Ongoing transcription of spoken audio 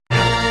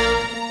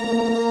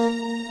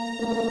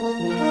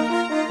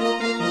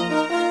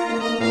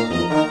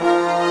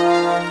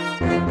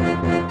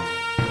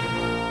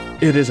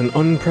It is an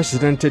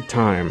unprecedented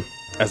time.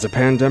 As the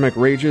pandemic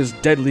rages,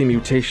 deadly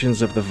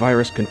mutations of the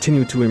virus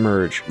continue to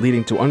emerge,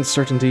 leading to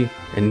uncertainty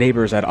and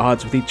neighbors at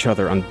odds with each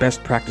other on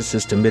best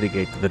practices to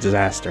mitigate the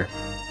disaster.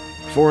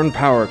 Foreign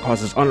power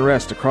causes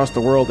unrest across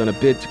the world in a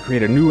bid to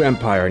create a new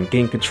empire and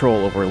gain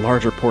control over a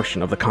larger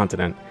portion of the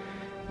continent.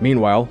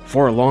 Meanwhile,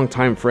 four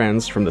longtime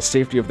friends, from the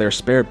safety of their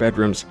spare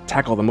bedrooms,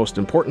 tackle the most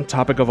important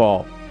topic of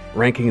all,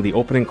 ranking the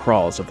opening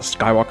crawls of the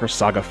Skywalker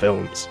Saga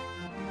films.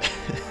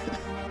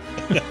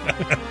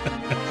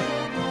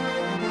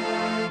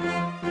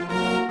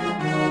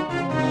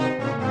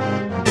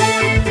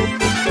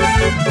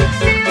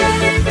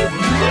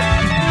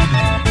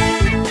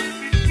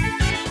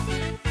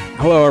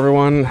 Hello,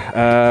 everyone.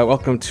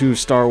 Welcome to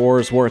Star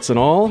Wars Warts and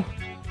All,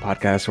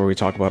 podcast where we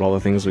talk about all the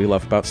things we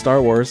love about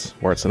Star Wars,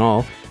 warts and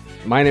all.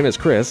 My name is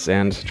Chris,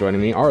 and joining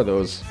me are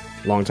those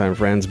longtime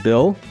friends,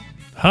 Bill.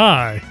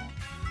 Hi.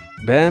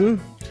 Ben.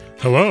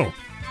 Hello.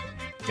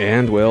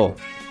 And Will.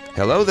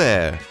 Hello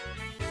there.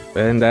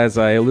 And as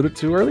I alluded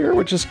to earlier,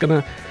 we're just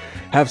going to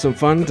have some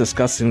fun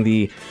discussing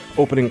the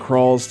opening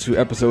crawls to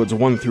episodes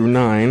 1 through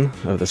 9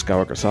 of the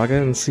Skywalker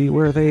Saga and see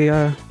where they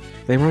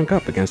rank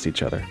up against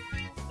each other.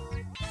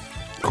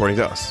 According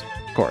to us.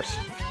 Of course,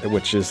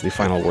 which is the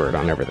final word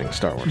on everything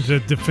Star Wars. The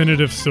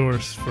definitive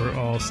source for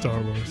all Star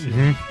Wars.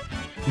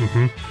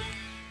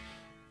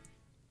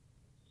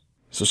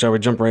 So shall we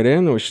jump right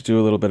in, or we should do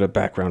a little bit of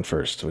background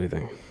first? What do you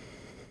think?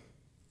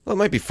 Well, it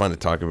might be fun to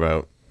talk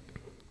about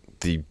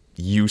the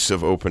use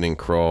of opening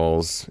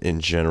crawls in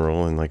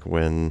general and like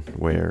when,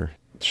 where.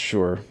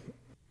 Sure.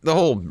 The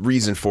whole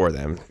reason for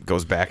them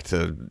goes back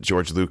to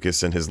George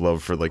Lucas and his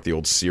love for like the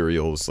old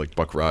serials like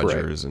Buck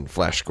Rogers and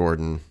Flash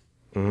Gordon.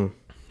 Mm-hmm.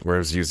 Where it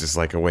was used as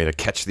like a way to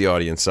catch the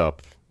audience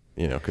up,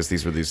 you know, because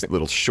these were these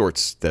little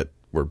shorts that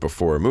were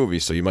before a movie,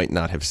 so you might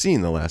not have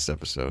seen the last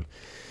episode.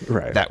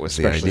 Right. That was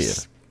especially the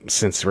idea.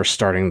 Since we're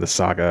starting the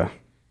saga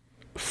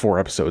 4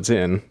 episodes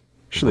in,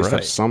 should at least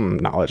have some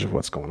knowledge of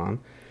what's going on.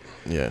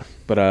 Yeah.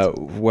 But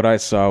what I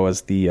saw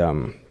was the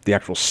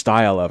actual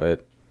style of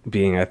it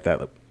being at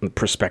that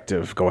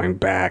perspective, going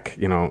back,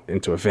 you know,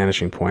 into a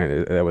vanishing point.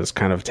 It was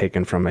kind of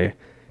taken from a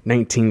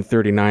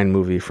 1939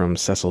 movie from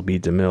Cecil B.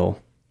 DeMille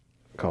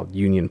called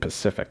Union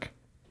Pacific.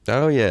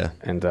 Oh, yeah.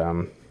 And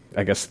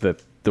I guess the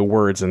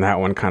words in that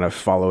one kind of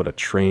followed a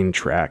train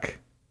track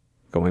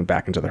going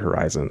back into the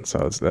horizon.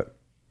 So it's that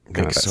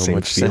kind of that so same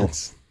much feel.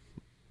 sense.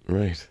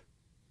 Right.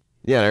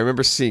 Yeah, and I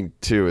remember seeing,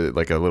 too,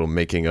 like a little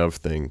making of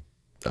thing.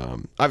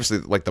 Obviously,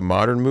 like the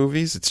modern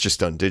movies, it's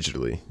just done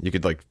digitally. You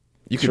could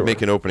Sure.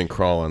 make an opening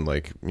crawl on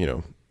like, you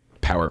know,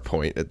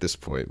 PowerPoint at this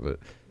point.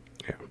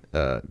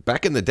 But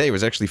back in the day, it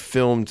was actually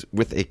filmed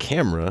with a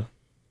camera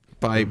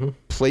by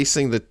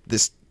placing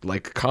this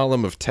like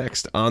column of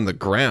text on the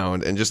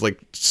ground and just like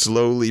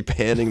slowly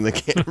panning the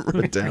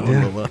camera down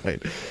the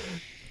line.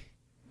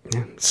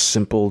 Yeah.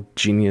 Simple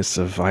genius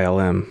of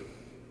ILM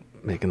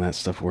making that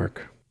stuff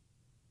work.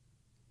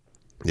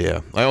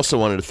 Yeah. I also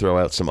wanted to throw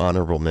out some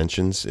honorable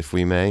mentions, if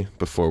we may,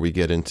 before we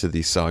get into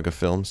the saga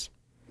films.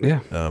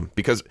 Yeah.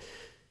 Because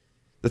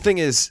the thing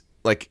is,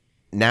 like,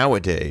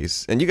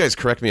 nowadays, and you guys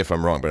correct me if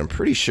I'm wrong, but I'm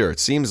pretty sure it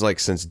seems like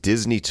since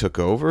Disney took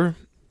over,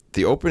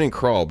 the opening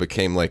crawl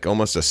became like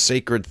almost a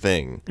sacred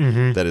thing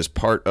that is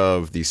part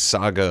of the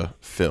saga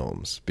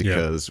films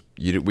because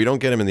we don't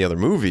get them in the other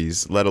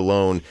movies, let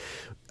alone,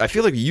 I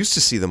feel like we used to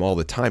see them all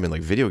the time in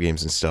like video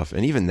games and stuff,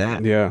 and even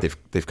that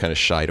they've kind of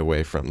shied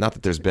away from. Not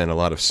that there's been a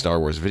lot of Star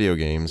Wars video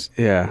games.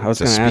 Yeah, I was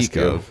going to ask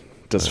you,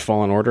 does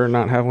Fallen Order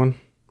not have one?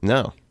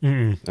 No.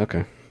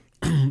 Okay.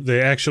 They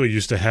actually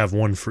used to have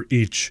one for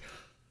each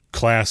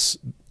class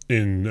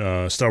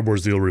in Star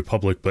Wars The Old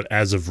Republic, but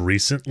as of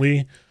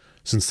recently,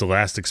 since the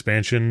last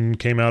expansion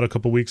came out a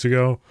couple weeks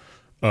ago,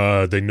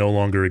 they no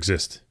longer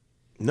exist.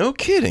 No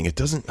kidding. It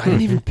doesn't. I didn't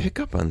even pick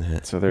up on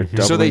that. So they're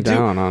doubling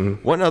down on...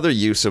 One other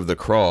use of the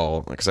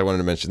crawl, because I wanted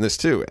to mention this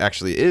too,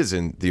 actually is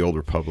in the Old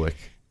Republic.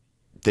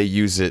 They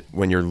use it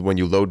when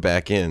you load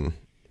back in.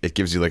 It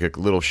gives you like a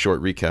little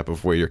short recap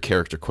of where your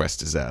character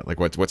quest is at, like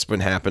what's been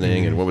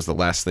happening and what was the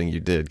last thing you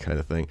did, kind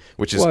of thing,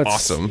 which is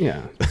awesome.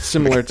 Yeah,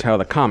 similar to how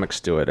the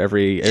comics do it.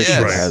 Every issue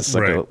has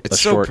like a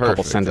short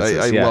couple sentences.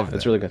 I love that.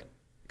 It's really good.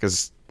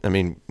 Because, I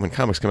mean, when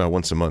comics come out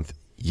once a month,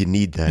 you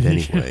need that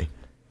anyway.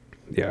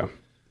 Yeah.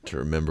 To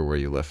remember where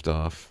you left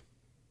off.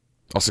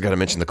 Also got to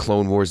mention the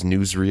Clone Wars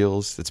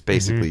newsreels. That's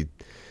basically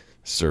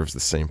serves the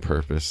same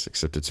purpose,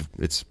 except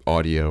it's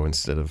audio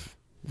instead of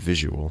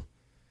visual.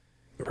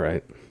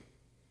 Right.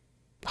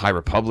 High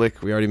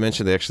Republic, we already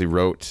mentioned. They actually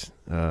wrote,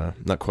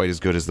 not quite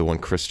as good as the one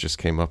Chris just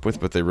came up with,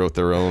 but they wrote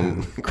their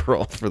own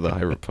crawl for the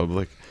High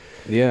Republic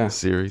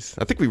series.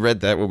 I think we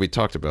read that when we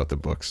talked about the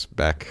books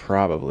back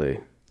probably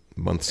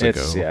months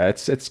ago.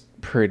 It's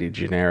pretty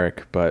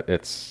generic, but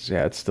it's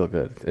still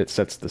good. It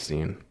sets the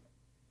scene.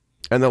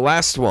 And the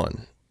last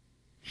one,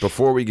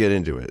 before we get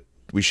into it,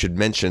 we should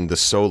mention the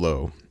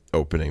Solo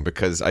opening,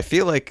 because I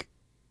feel like,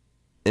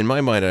 in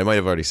my mind, I might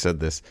have already said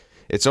this,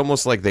 it's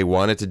almost like they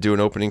wanted to do an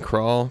opening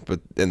crawl,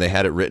 and they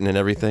had it written and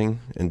everything,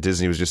 and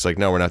Disney was just like,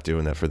 no, we're not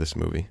doing that for this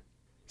movie.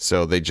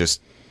 So they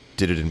just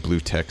did it in blue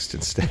text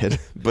instead.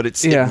 But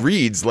it Yeah.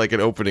 reads like an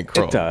opening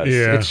crawl. It does.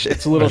 Yeah,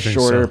 It's a little I think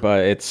shorter, so.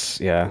 but it's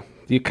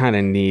you kind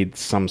of need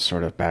some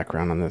sort of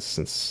background on this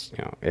since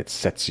it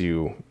sets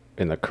you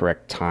in the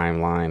correct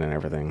timeline and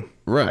everything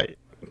Right.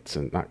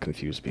 to not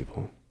confuse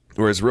people.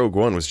 Whereas Rogue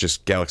One was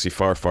just galaxy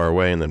far, far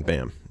away, and then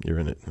bam, you're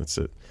in it. That's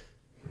it.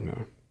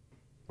 Yeah.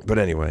 But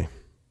anyway,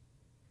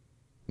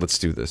 let's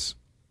do this.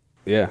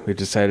 Yeah, we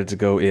decided to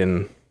go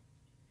in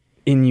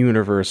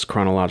universe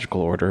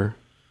chronological order,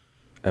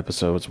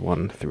 episodes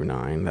 1 through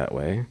 9 that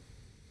way,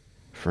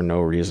 for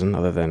no reason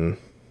other than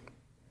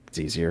it's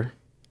easier.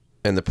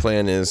 And the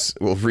plan is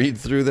we'll read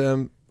through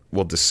them,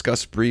 we'll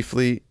discuss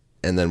briefly,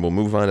 and then we'll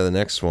move on to the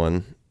next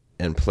one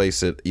and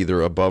place it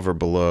either above or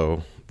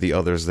below the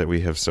others that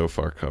we have so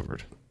far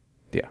covered.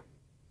 Yeah,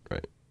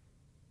 Right.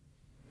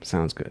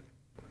 sounds good.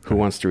 Who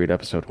wants to read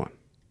episode 1?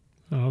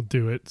 I'll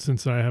do it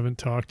since I haven't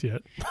talked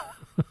yet.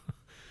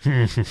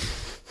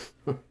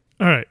 All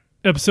right.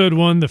 Episode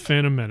 1, The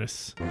Phantom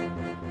Menace.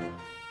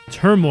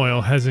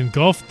 Turmoil has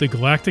engulfed the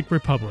Galactic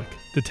Republic.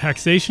 The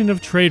taxation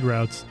of trade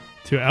routes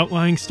to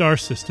outlying star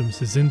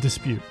systems is in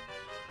dispute.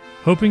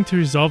 Hoping to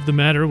resolve the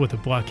matter with a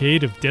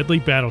blockade of deadly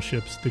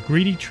battleships, the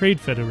greedy Trade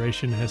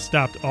Federation has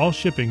stopped all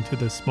shipping to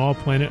the small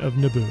planet of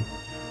Naboo.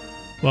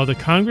 While the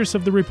Congress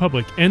of the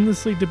Republic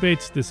endlessly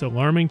debates this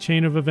alarming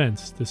chain of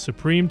events, the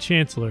Supreme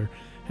Chancellor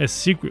has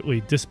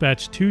secretly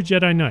dispatched 2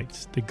 Jedi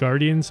Knights, the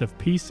guardians of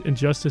peace and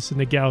justice in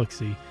the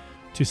galaxy,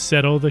 to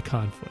settle the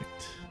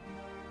conflict.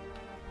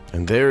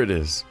 And there it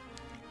is.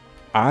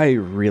 I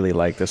really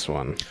like this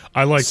one.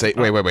 I like. Say,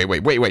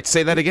 wait.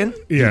 Say that again?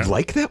 Yeah. You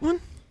like that one?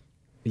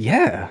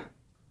 Yeah.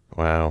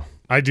 Wow.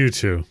 I do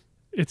too.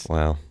 It's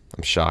Wow.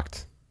 I'm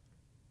shocked.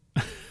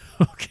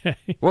 okay.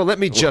 Well, let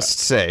me just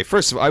say,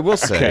 first of all, I will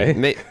say,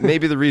 Okay.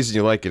 maybe the reason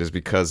you like it is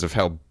because of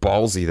how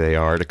ballsy they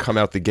are to come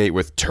out the gate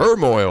with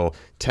turmoil,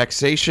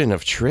 taxation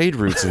of trade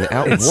routes, and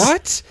out.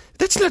 What?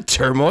 That's not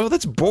turmoil.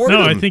 That's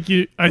boredom. No, I think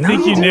you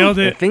nailed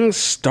it. Things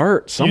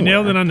start You somewhere.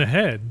 nailed it on the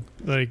head.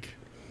 Like,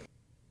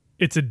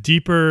 it's a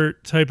deeper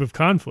type of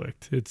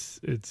conflict.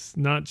 It's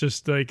not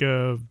just like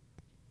a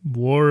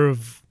war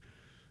of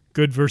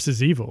good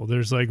versus evil.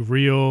 There's like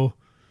real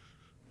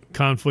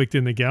conflict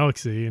in the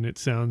galaxy, and it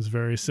sounds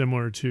very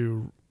similar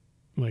to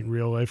like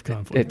real life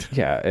conflict.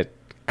 It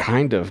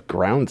kind of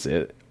grounds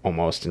it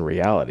almost in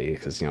reality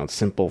because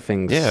simple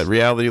things. Yeah,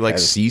 reality like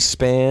as-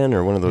 C-SPAN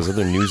or one of those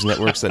other news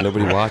networks that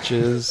nobody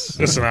watches.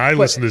 Listen, I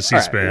listen to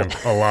C-SPAN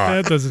a lot.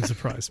 That doesn't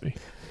surprise me.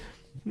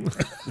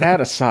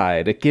 That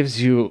aside, it gives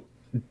you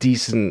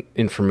decent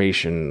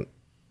information.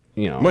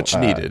 Much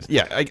needed.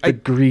 Yeah, The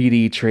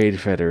greedy Trade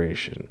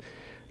Federation,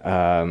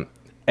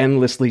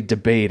 endlessly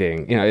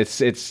debating.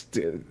 It's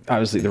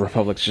obviously the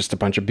Republic's just a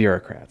bunch of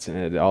bureaucrats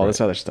and all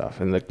this other stuff.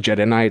 And the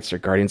Jedi Knights are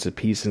guardians of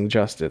peace and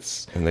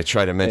justice. and they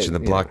try to mention the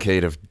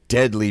blockade of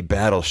deadly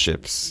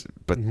battleships,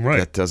 but Right.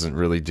 that doesn't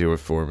really do it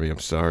for me. I'm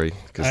sorry,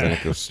 because then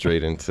it goes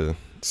straight into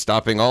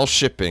stopping all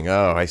shipping.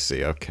 Oh, I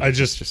see. Okay. I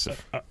just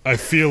I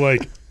feel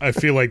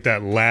like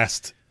that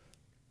last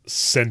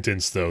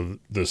sentence though,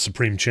 the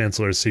Supreme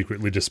Chancellor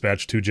secretly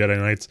dispatched 2 Jedi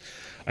Knights.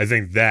 I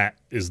think that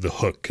is the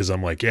hook because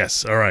I'm like,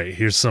 yes, all right,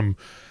 here's some,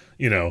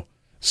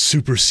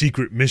 super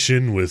secret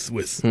mission with 2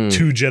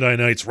 Jedi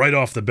Knights right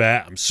off the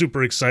bat. I'm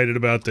super excited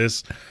about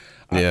this.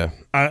 yeah.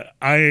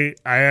 I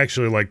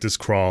actually like this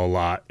crawl a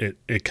lot.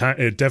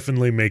 It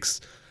definitely makes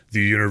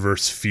the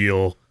universe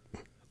feel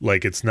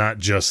like it's not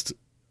just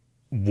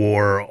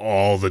war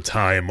all the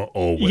time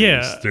always.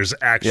 Yeah. There's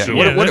Yeah. actually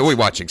What are that's- we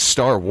watching?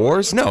 Star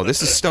Wars? No,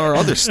 this is Star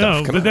other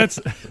stuff. No, Come but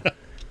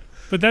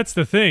on. that's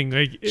the thing.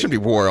 Like, Shouldn't be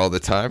war all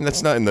the time.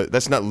 That's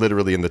not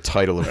literally in the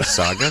title of the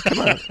saga. Come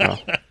on.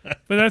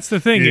 but that's the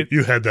thing.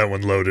 you had that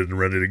one loaded and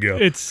ready to go.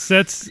 It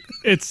sets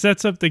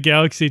up the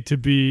galaxy to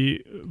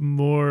be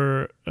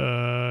more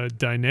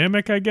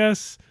dynamic, I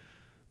guess,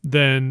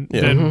 than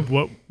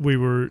what we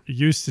were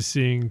used to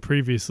seeing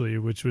previously,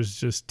 which was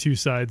just 2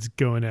 sides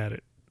going at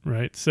it,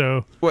 right?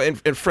 So Well,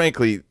 and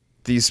frankly,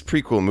 these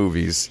prequel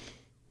movies,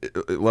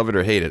 love it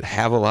or hate it,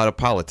 have a lot of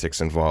politics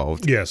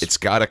involved. Yes. It's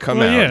got to come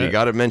Well, out. yeah. You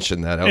got to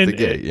mention that out and the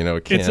gate.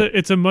 It can't.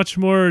 it's a much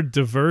more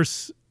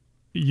diverse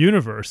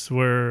universe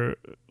where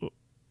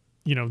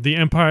the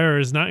Empire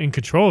is not in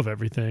control of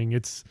everything.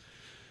 It's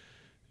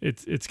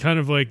kind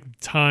of like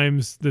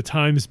the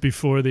times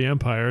before the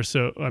Empire.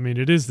 So I mean,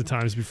 it is the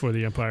times before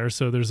the Empire.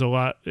 So there's a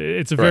lot.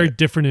 It's a very Right.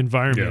 different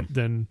environment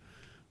than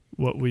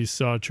what we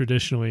saw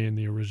traditionally in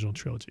the original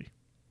trilogy.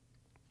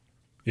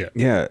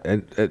 Yeah,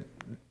 and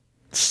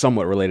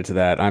somewhat related to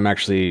that, I'm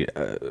actually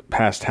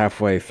past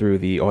halfway through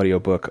the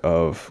audiobook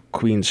of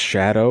Queen's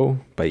Shadow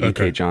by E.K.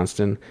 Okay.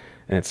 Johnston.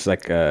 And it's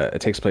like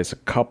it takes place a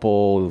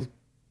couple,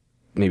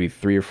 maybe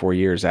 3 or 4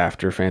 years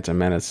after Phantom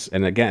Menace.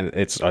 And again,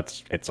 it's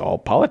all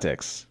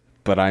politics,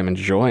 but I'm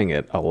enjoying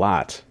it a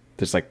lot.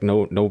 There's like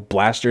no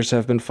blasters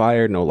have been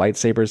fired, no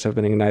lightsabers have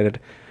been ignited,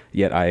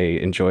 yet I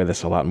enjoy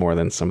this a lot more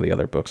than some of the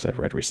other books I've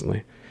read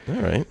recently. All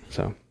right.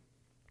 So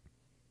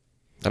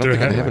I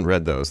haven't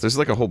read those. There's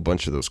like a whole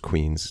bunch of those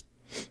queens.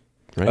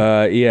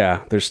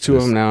 yeah, there's 2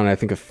 of them now, and I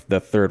think the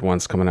third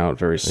one's coming out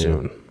very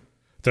soon.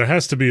 there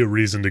has to be a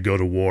reason to go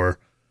to war,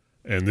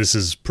 and this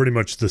is pretty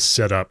much the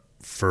setup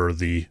for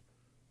the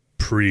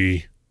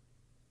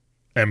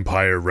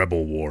pre-Empire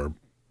Rebel War,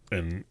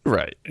 and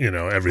Right.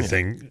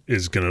 everything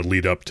is going to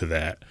lead up to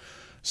that.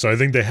 So I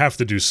think they have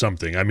to do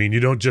something. I mean, you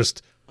don't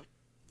just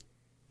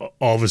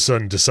all of a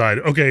sudden decide,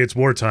 okay, it's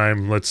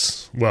wartime. We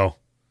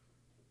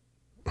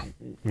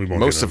won't.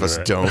 Most of get us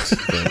into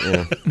that.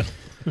 don't.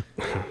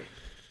 But, yeah.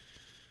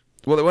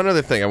 Well, the one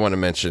other thing I want to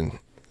mention,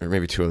 or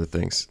maybe two other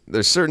things.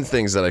 There's certain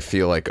things that I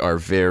feel like are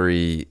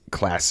very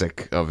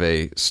classic of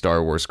a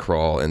Star Wars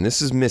crawl, and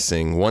this is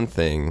missing one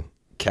thing: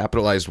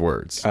 capitalized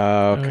words.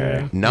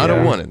 Okay. Not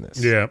a one in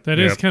this. Yeah, That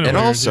is kind of And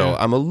weird, also, yeah.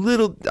 I'm a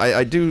little.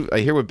 I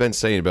hear what Ben's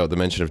saying about the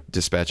mention of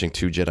dispatching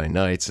 2 Jedi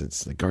Knights.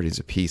 It's the Guardians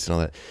of Peace and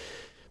all that.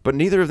 But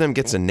neither of them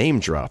gets a name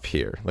drop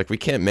here. Like, we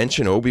can't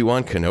mention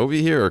Obi-Wan Kenobi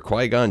here or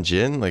Qui-Gon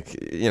Jinn. Like,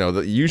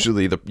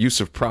 usually the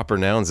use of proper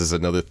nouns is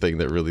another thing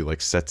that really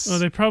like sets Well,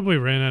 they probably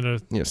ran out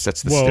of.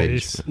 sets the Well,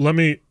 stage. let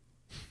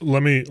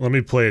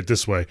me play it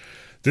this way.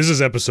 This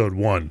is episode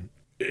 1.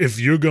 If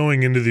you're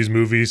going into these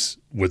movies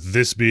with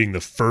this being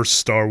the first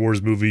Star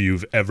Wars movie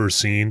you've ever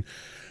seen,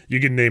 you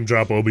can name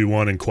drop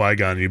Obi-Wan and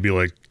Qui-Gon and you'd be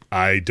like,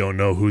 I don't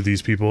know who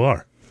these people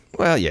are.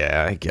 Well,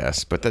 yeah, I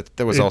guess, but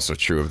that was also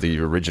true of the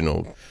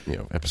original,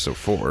 episode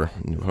 4,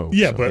 New Hope.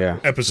 Yeah, so. but Yeah,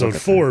 episode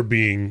 4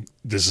 being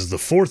this is the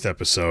 4th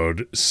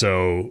episode,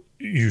 so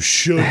you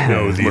should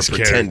know these we're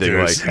pretending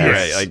characters. like,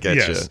 Yes, right, I get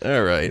yes. you.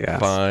 All right, Yes.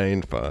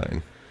 fine.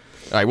 All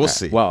right, we'll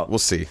see. well, we'll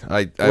see.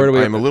 where do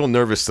we- I'm a little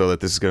nervous, though, that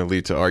this is going to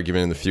lead to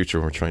argument in the future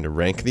when we're trying to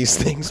rank these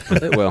things,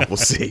 but It will. we'll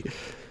see.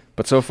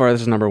 But so far,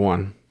 this is number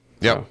 1.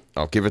 Yep,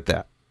 I'll give it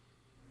that.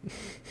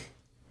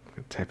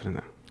 Type it in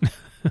there.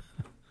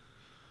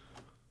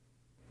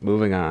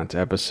 Moving on to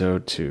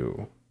episode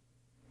 2,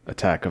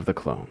 Attack of the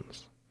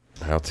Clones.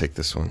 I'll take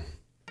this one.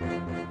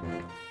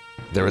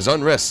 There is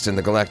unrest in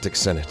the Galactic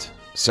Senate.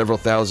 Several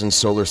thousand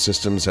solar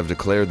systems have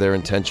declared their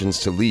intentions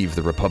to leave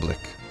the Republic.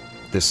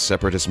 This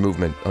separatist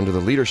movement, under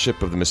the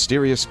leadership of the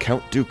mysterious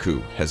Count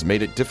Dooku, has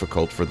made it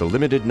difficult for the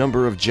limited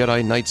number of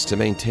Jedi Knights to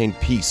maintain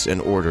peace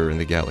and order in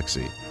the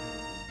galaxy.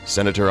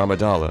 Senator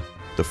Amidala,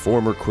 the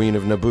former Queen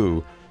of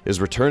Naboo, is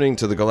returning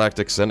to the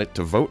Galactic Senate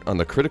to vote on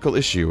the critical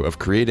issue of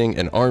creating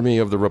an army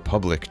of the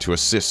Republic to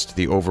assist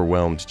the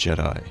overwhelmed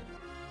Jedi.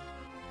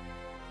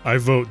 I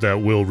vote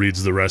that Will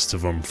reads the rest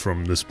of them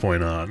from this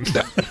point on.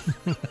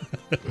 All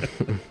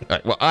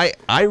right, well,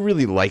 I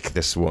really like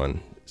this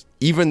one.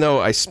 Even though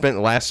I spent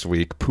last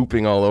week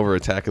pooping all over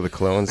Attack of the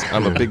Clones,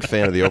 I'm a big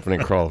fan of the opening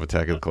crawl of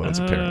Attack of the Clones,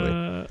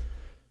 apparently.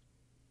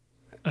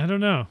 I don't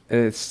know.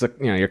 It's the,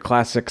 your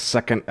classic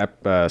second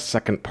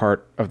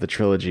part of the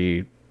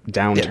trilogy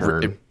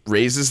downturn. It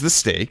raises the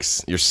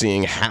stakes. You're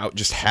seeing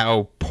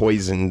how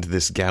poisoned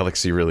this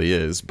galaxy really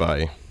is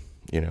by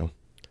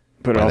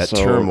but that also,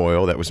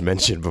 turmoil that was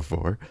mentioned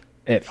before.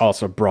 it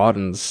also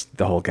broadens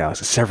the whole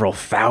galaxy. Several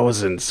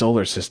thousand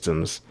solar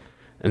systems,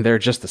 and they're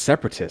just the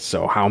separatists.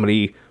 So how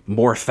many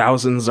more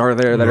thousands are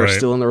there that are Right.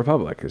 still in the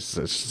Republic?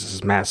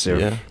 It's massive.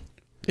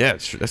 Yeah,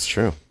 that's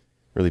true.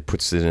 Really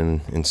puts it in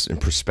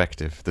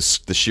perspective,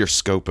 the sheer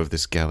scope of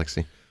this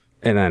galaxy.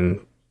 And then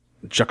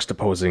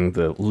juxtaposing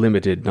the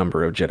limited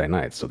number of Jedi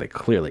Knights, so they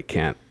clearly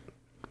can't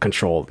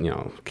control,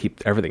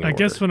 keep everything in I order.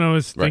 guess when I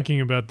was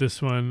thinking about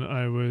this one,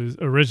 I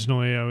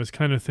was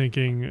kind of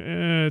thinking,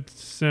 it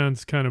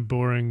sounds kind of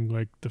boring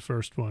like the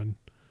first one.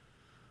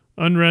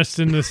 Unrest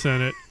in the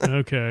Senate.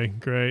 Okay,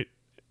 great.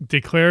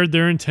 Declared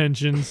their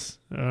intentions.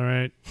 All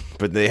right.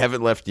 But they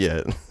haven't left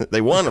yet.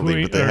 They want to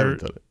leave, but they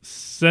haven't done it.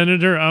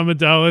 Senator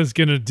Amidala is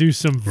going to do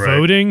some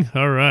voting.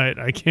 All right.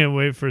 I can't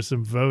wait for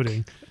some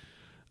voting.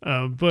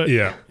 But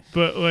Yeah.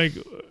 But like,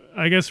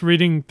 I guess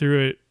reading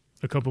through it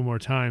a couple more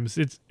times,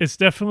 it's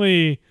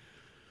definitely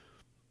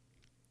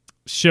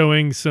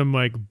showing some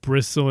like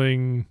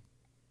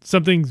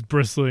something's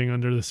bristling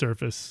under the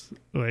surface,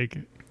 like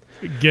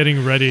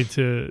getting ready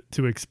to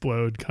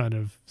explode kind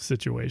of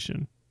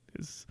situation.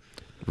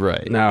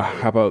 Right. Now,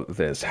 how about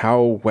this?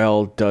 How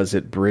well does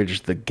it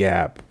bridge the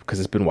gap? Because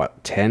it's been,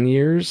 10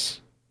 years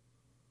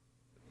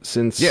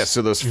since... Yeah,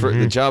 so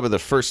the job of the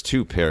first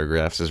 2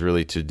 paragraphs is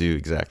really to do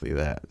exactly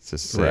that. It's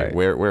just say, Right.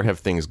 where have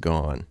things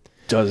gone?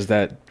 Does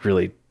that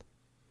really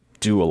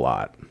do a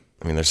lot?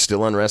 I mean, there's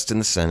still unrest in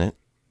the Senate.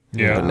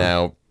 Yeah. But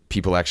now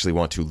people actually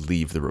want to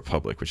leave the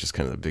Republic, which is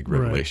kind of the big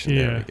revelation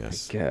there, I yeah.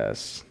 guess.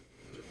 Guess.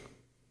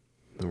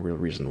 No real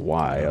reason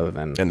why, other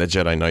than... And the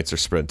Jedi Knights are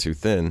spread too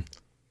thin.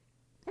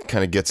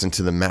 Kind of gets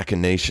into the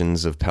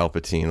machinations of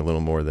Palpatine a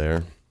little more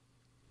there.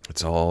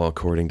 It's all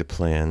according to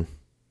plan.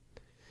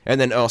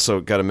 And then also,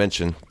 got to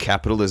mention,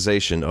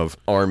 capitalization of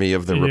Army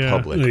of the Yeah.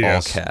 Republic,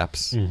 Yes. all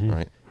caps,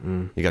 right?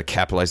 You got to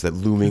capitalize that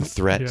looming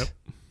threat Yep.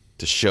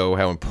 to show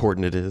how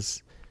important it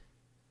is.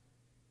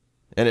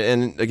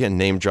 And again,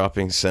 name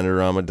dropping Senator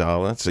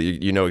Amidala, so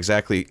you know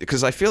exactly,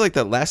 because I feel like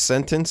that last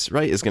sentence,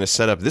 right, is going to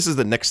set up. This is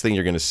the next thing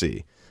you're going to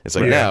see. It's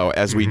like now,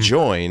 as we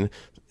join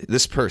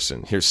this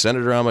person, here's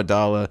Senator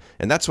Amidala,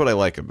 and that's what I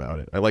like about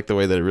it. I like the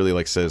way that it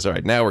really says, all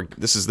right, now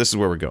this is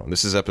where we're going.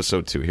 This is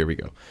episode 2. Here we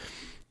go.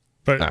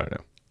 But I don't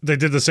know. they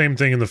did the same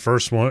thing in the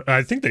first one.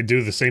 I think they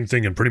do the same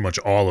thing in pretty much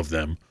all of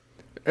them.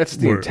 That's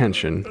the We're-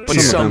 intention. But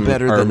some of them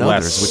better are than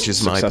less others, which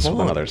is my successful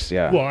than point. others.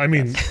 Yeah. Well, I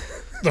mean,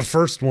 the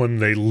first one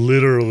they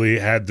literally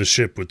had the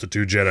ship with the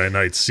 2 Jedi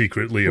Knights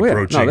secretly Well, yeah.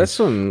 approaching. No, this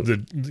one.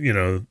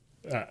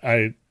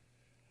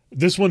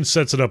 This one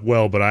sets it up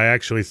well, but I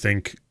actually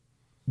think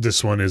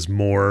this one is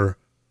more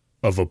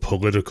of a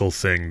political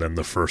thing than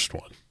the first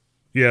one.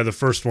 Yeah, the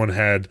first one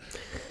had,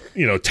 guess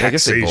they both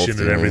taxation and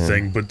do,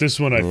 everything, yeah. but this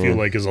one I feel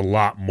like is a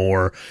lot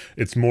more.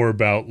 It's more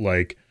about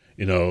like,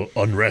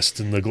 unrest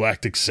in the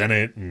Galactic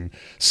Senate and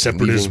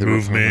separatist Leaving the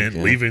movement, Republic,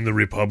 yeah. leaving the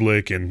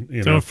Republic,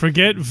 and Don't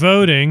forget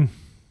voting.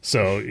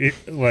 so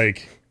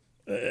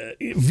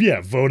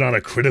vote on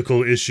a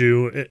critical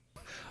issue.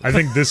 I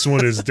think this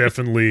one is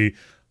definitely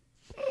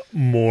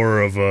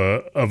more of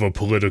a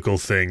political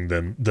thing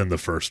than the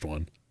first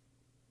one.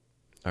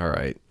 All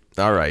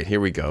right, here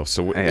we go.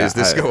 So Hey, does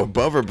this go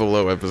above or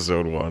below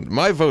episode 1?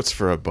 My vote's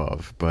for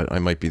above, but I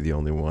might be the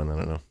only one. I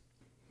don't know.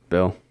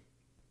 Bill.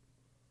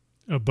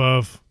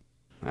 Above.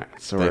 All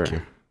right, so Thank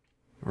you.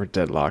 we're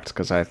deadlocked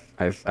because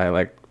I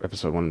like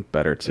episode 1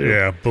 better too.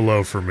 Yeah,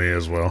 below for me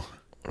as well.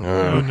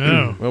 Oh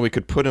no. Well, we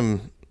could put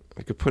him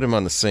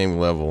on the same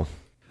level.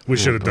 We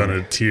should have done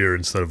a tier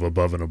instead of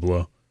above and a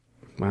below.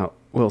 Well,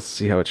 we'll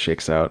see how it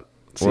shakes out.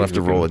 See We'll if have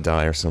to we roll can- a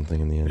die or something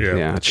in the end. Yeah,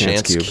 Yeah, A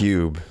chance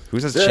cube. Who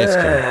has a chance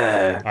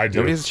cube? I do.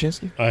 Nobody has a chance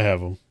cube? I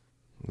have them.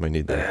 Might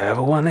need that. Have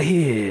a one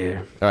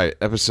here. All right,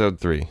 episode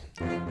 3.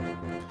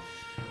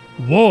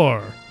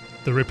 War.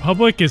 The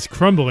Republic is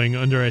crumbling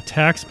under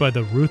attacks by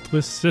the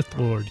ruthless Sith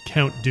Lord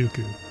Count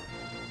Dooku.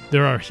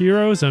 There are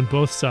heroes on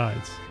both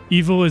sides.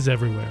 Evil is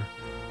everywhere.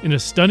 In a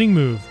stunning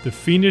move, the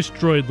fiendish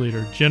droid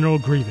leader General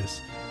Grievous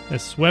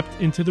has swept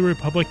into the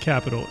Republic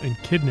capital and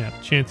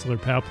kidnapped Chancellor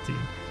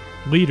Palpatine,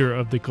 leader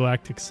of the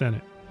Galactic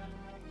Senate.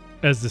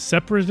 As the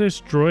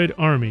separatist droid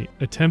army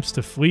attempts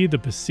to flee the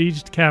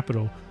besieged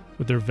capital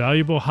with their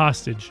valuable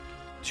hostage,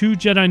 2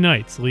 Jedi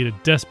Knights lead a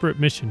desperate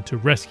mission to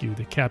rescue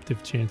the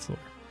captive Chancellor.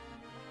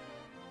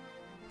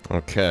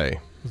 Okay.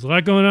 There's a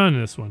lot going on in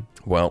this one.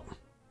 Well,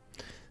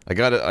 I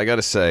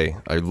gotta say,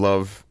 I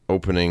love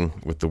opening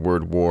with the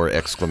word war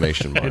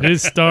exclamation mark. It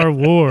is Star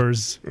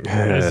Wars,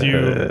 as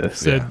you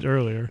said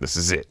earlier. This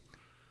is it.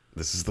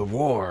 This is the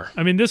war.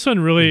 I mean, this one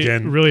really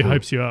Again,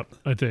 hypes you up,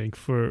 I think,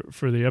 for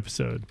the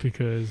episode,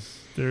 because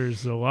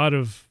there's a lot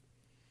of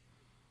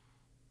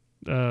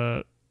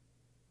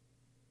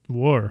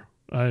war.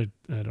 I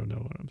don't know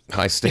what I'm saying.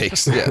 High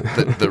stakes.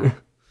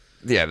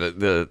 Yeah.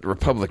 The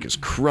Republic is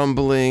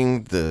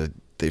crumbling.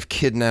 They've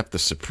kidnapped the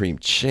Supreme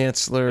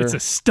Chancellor. It's a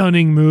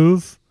stunning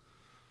move.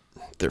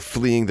 They're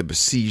fleeing the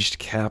besieged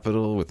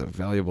capital with a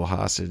valuable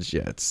hostage.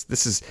 Yeah,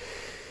 this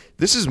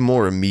is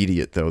more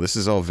immediate though. This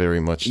is all very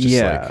much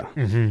just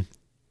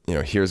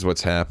like here's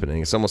what's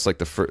happening. It's almost like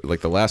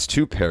the last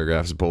 2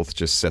 paragraphs both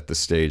just set the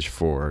stage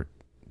for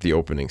the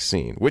opening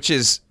scene, which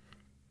is,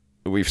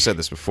 we've said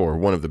this before,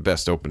 one of the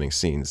best opening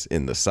scenes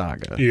in the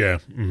saga. Yeah.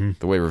 Mm-hmm.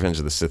 The way Revenge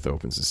of the Sith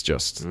opens is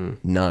just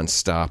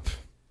nonstop,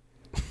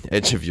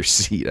 edge of your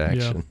seat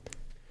action.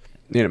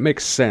 Yeah, it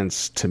makes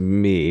sense to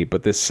me,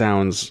 but this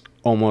sounds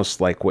almost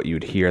like what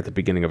you'd hear at the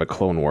beginning of a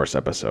Clone Wars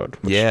episode.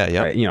 Yeah.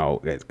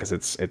 Because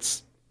it's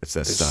It's that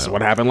this is style.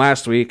 what happened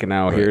last week, and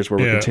now here's where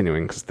we're Yeah.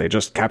 continuing because they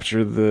just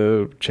captured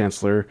the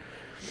Chancellor.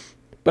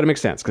 But it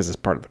makes sense because it's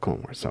part of the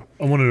Clone Wars. So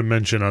I wanted to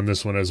mention on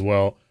this one as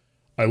well.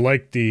 I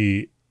like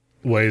the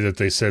way that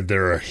they said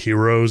there are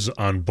heroes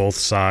on both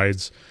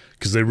sides,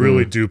 because they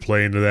really do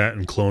play into that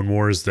in Clone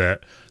Wars,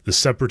 that the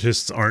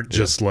Separatists aren't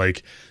just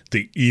like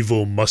the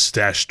evil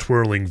mustache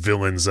twirling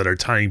villains that are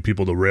tying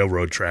people to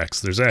railroad tracks.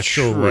 There's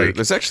actual True.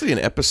 There's actually an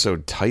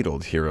episode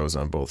titled "Heroes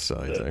on Both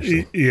Sides."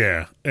 Actually,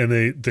 yeah, and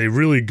they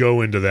really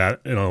go into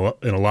that in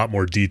a lot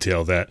more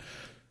detail. That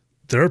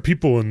there are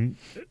people in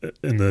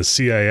the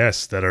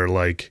CIS that are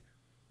like,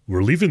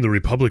 we're leaving the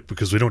Republic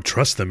because we don't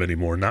trust them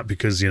anymore, not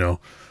because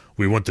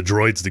we want the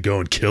droids to go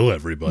and kill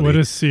everybody. What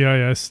does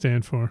CIS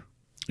stand for?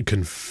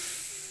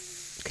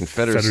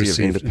 Confederacy of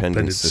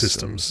Independent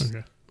Systems.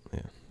 Okay. Yeah,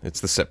 it's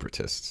the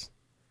Separatists.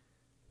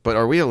 But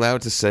are we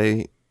allowed to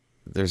say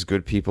there's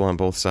good people on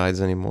both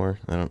sides anymore?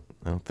 I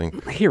don't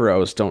think.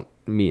 heroes don't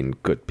mean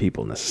good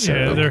people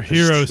necessarily. Yeah, they're Just,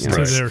 heroes you know,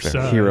 to Right. their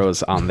side.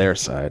 heroes on their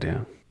side. Yeah.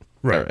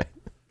 Right. All right.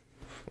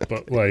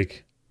 But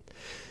like,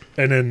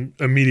 and then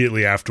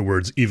immediately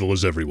afterwards, evil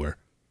is everywhere.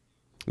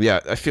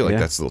 Yeah, I feel like Yeah.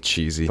 that's a little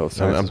cheesy. Both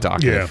sides. I'm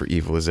docking Yeah. it for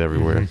evil is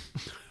everywhere.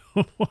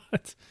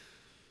 What?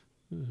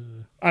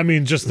 I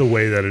mean, just the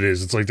way that it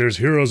is. It's like there's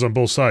heroes on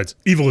both sides.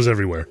 Evil is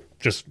everywhere.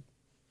 Just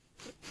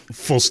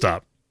full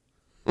stop.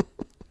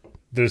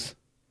 There's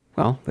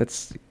Well,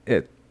 that's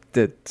it.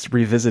 It's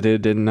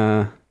revisited in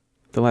The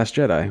Last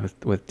Jedi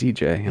with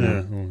DJ. You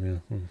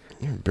know, yeah.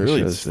 You're really,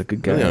 shows the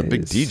good really on a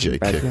big guys, DJ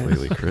bad kick guys.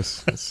 lately,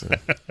 Chris. That's,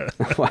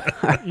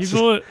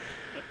 Evil.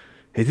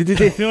 I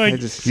feel like-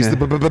 he's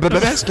the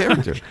best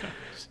character.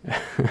 I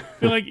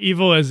feel like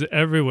evil as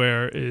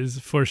everywhere is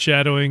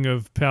foreshadowing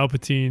of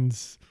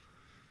Palpatine's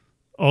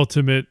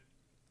ultimate,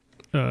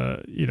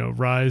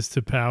 rise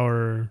to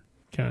power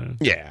kind of.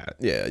 Yeah.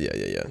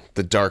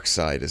 The dark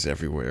side is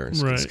everywhere.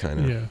 It's kind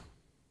of Yeah.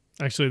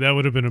 Actually, that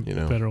would have been a You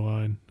know. better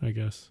line, I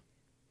guess.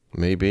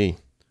 maybe.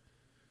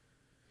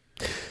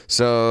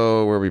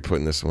 So where are we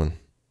putting this one?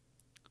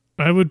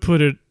 I would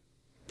put it.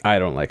 I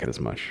don't like it as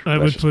much. I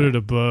would put it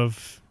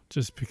above,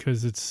 just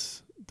because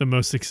it's the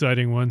most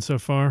exciting one so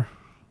far.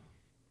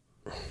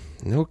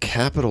 No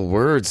capital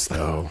words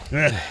though.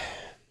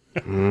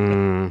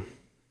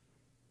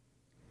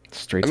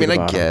 Straight I to mean, the I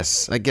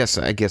bottom.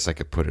 guess I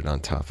could put it on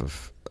top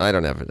of. I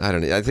don't have it.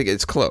 I think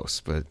it's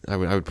close, but I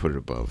would put it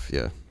above.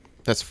 Yeah,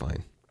 that's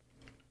fine.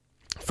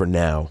 For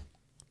now.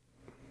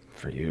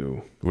 For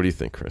you. What do you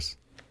think, Chris?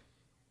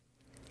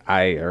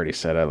 I already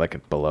said I like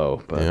it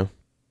below, but Yeah.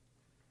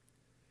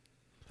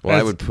 Well,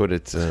 I That's- would put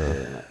it.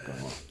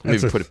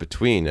 Maybe put it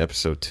between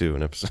episode 2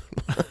 and episode.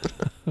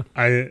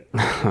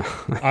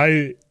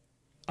 I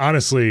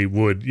honestly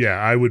would. Yeah,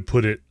 I would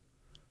put it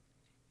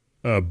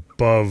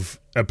above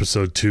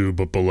episode 2,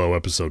 but below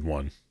episode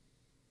 1.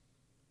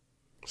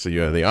 So you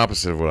have the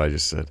opposite of what I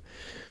just said.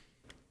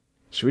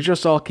 should we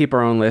just all keep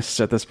our own lists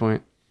at this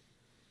point?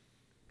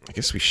 I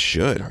guess we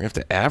should. Or we have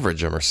to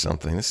average them or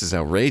something. This is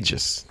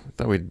outrageous. I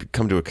thought we'd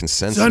come to a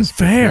consensus. but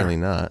unfair. Apparently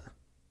not.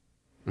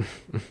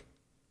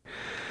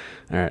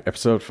 All right,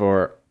 episode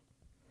 4,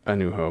 A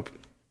New Hope.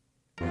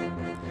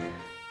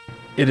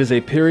 It is a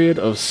period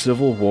of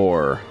civil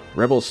war.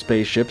 Rebel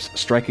spaceships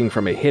striking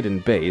from a hidden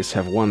base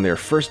have won their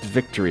first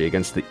victory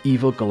against the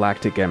evil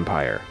Galactic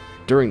Empire.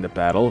 During the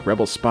battle,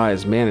 Rebel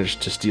spies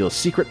managed to steal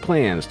secret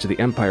plans to the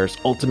Empire's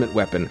ultimate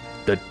weapon,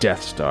 the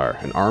Death Star,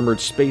 an armored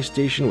space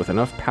station with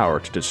enough power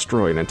to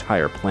destroy an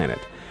entire planet.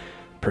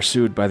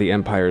 Pursued by the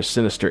Empire's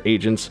sinister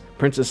agents,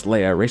 Princess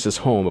Leia races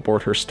home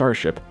aboard her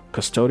starship,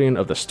 custodian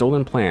of the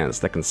stolen plans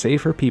that can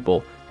save her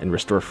people and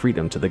restore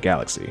freedom to the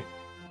galaxy.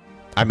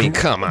 I mean,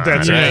 come on.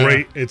 That's Yeah. a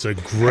great. It's a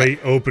great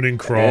opening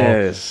crawl.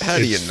 How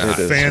do you It's not?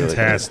 It is really good.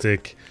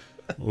 fantastic.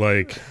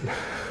 Like, I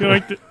feel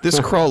like This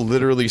crawl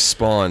literally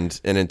spawned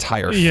an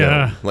entire film.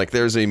 Yeah. Like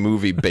there's a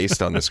movie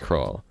based on this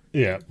crawl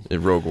yeah,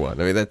 in Rogue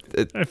One. I mean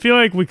I feel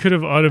like we could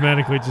have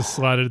automatically just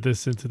slotted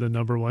this into the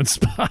number 1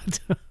 spot.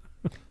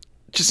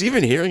 just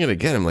even hearing it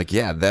again, I'm like,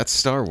 yeah, that's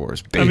Star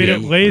Wars. Baby. I mean,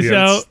 it lays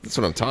Yeah, out That's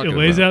what I'm talking it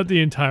lays about. out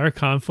the entire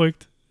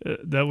conflict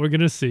that we're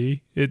gonna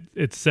see.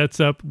 It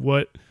sets up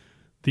what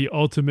the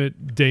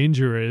ultimate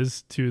danger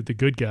is to the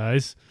good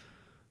guys,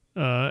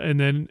 and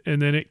then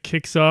it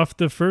kicks off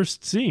the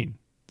first scene.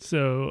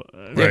 So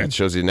Yeah, Right. it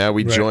shows you now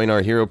we Right. join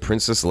our hero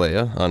Princess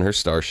Leia on her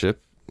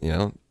starship, you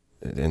know,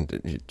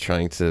 and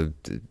trying to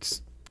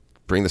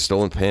bring the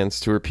stolen plans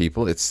to her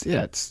people. It's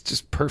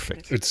just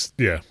perfect.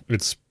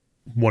 it's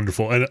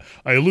wonderful. And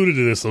I alluded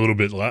to this a little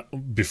bit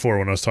before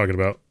when I was talking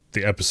about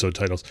the episode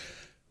titles.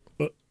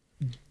 But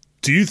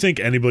do you think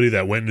anybody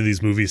that went into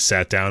these movies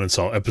sat down and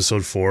saw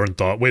episode 4 and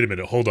thought, "Wait a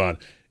minute, hold on,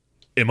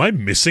 am I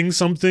missing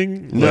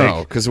something?"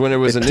 No, because when it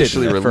was it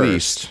initially didn't at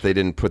released, first. they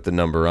didn't put the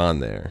number on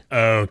there.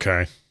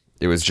 Okay.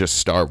 It was just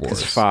Star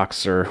Because Wars.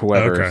 Fox or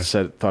whoever Okay.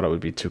 thought it would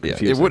be too Yeah,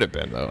 confusing. it would have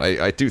been though.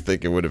 I do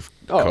think it would have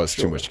caused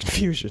too sure. much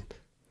confusion.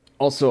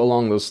 Also,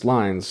 along those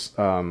lines,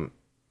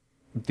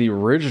 the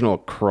original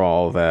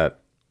crawl that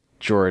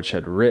George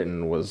had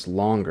written was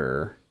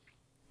longer,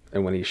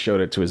 and when he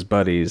showed it to his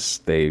buddies,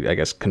 they, I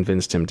guess,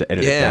 convinced him to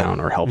edit it Yeah. down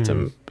or helped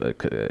him.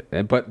 But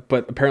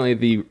apparently,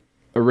 the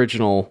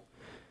original,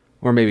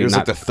 or maybe It was not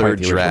like the quite third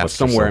the original, but draft, or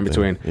somewhere in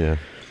something. between. Yeah,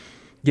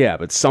 Yeah,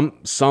 but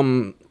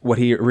some what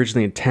he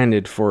originally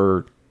intended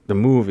for the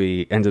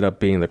movie ended up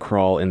being the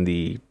crawl in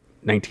the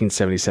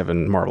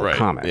 1977 Marvel right.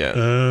 comic. Yeah,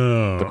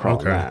 Oh, The crawl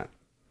in okay. that.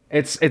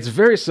 It's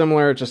very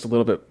similar, just a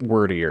little bit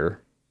wordier,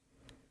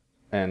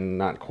 and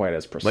not quite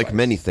as precise. like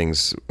many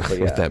things yeah.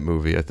 with that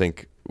movie. I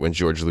think when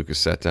George Lucas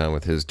sat down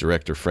with his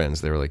director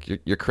friends, they were like,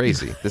 "You're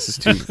crazy. This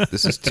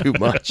is too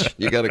much.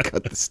 You got to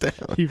cut this down."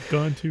 you've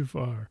gone too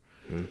far.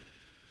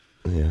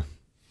 Yeah.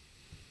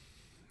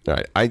 All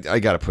right, I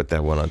got to put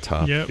that one on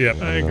top. Yep,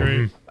 Yep. I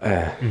agree.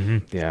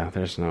 Yeah,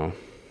 there's no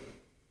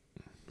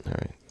All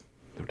right,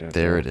 doubt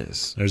there it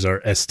is. There's our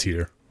S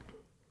tier.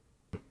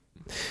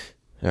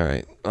 All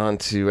right, on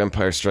to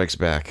Empire Strikes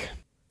Back.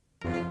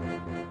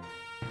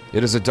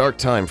 It is a dark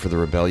time for the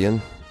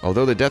rebellion.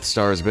 Although the Death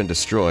Star has been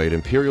destroyed,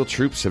 Imperial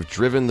troops have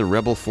driven the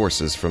rebel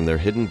forces from their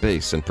hidden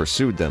base and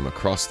pursued them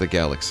across the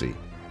galaxy.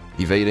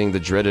 Evading the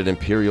dreaded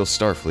Imperial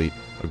Starfleet,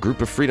 a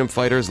group of freedom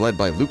fighters led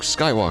by Luke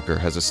Skywalker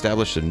has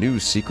established a new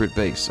secret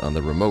base on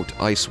the remote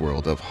ice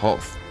world of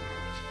Hoth.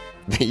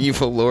 The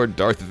evil Lord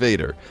Darth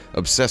Vader,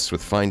 obsessed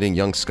with finding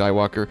young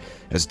Skywalker,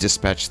 has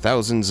dispatched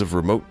thousands of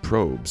remote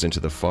probes into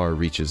the far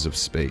reaches of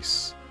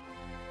space.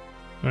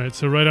 All right,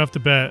 so right off the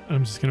bat,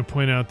 I'm just going to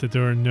point out that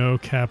there are no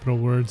capital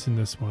words in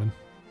this one.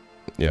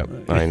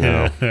 Yep, I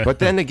know. But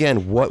then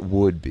again, what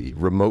would be?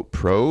 Remote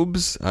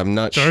probes? I'm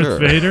not Darth sure.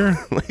 Vader?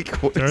 Like,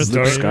 what Darth is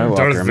Vader. this? Skywalker,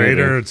 Darth maybe.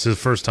 Vader. It's the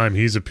first time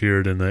he's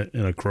appeared in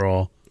a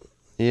crawl.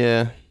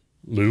 Yeah.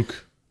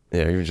 Luke.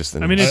 Yeah, you're just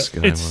the I mean, next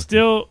it's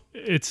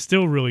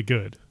still really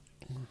good.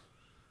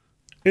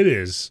 It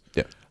is.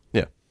 Yeah.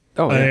 Yeah.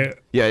 Oh, yeah.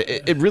 Yeah,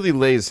 it really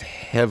lays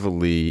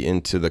heavily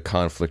into the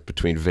conflict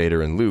between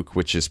Vader and Luke,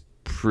 which is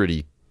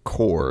pretty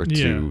core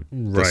to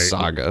the Right.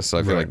 saga. So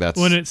I feel like that's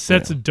When it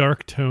sets a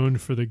dark tone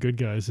for the good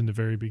guys in the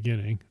very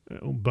beginning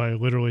by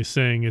literally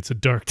saying it's a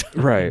dark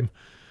tone. Right.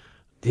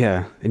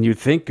 Yeah, and you'd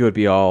think it would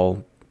be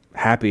all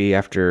happy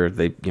after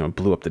they,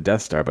 blew up the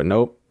Death Star, but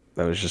nope.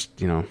 That was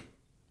just,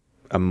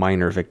 a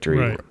minor victory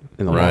Right.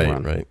 in the long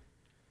run. Right.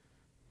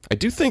 I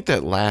do think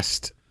that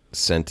last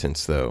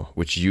sentence, though,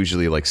 which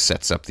usually like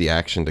sets up the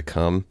action to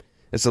come,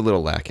 it's a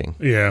little lacking.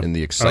 Yeah, in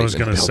the I excitement. was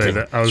going to say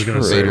that. I was going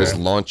to True. say Vader's that.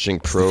 launching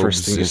the first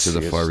probes thing you into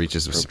the see far is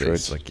reaches of probe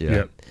space. droids. Like, yeah,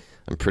 Yep.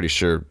 I'm pretty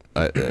sure.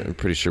 I'm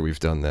pretty sure we've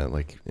done that.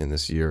 Like in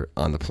this year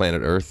on the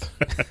planet Earth,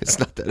 it's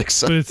not that But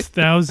exciting. it's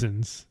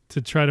thousands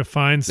to try to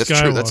find That's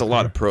Skywalker. true. That's a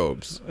lot of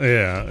probes.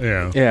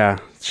 Yeah. Yeah,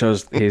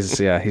 shows he's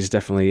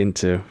definitely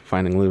into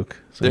finding Luke.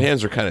 So. Their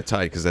hands are kind of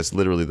tied because that's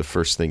literally the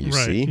first thing you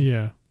right. see.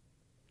 Yeah.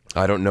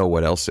 I don't know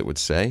what else it would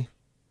say.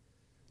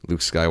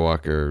 Luke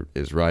Skywalker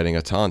is riding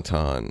a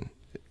tauntaun,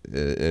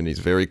 and he's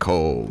very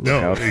cold. No,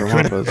 Out for it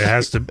Wampas.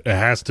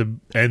 has to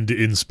end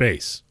in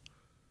space.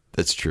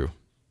 That's true.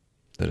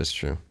 That is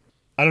true.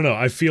 I don't know.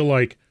 I feel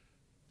like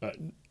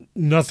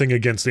nothing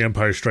against The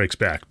Empire Strikes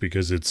Back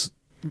because it's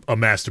a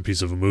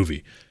masterpiece of a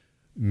movie.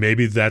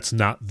 Maybe that's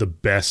not the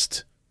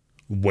best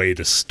way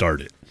to start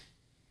it.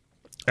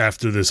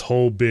 After this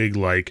whole big,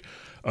 like,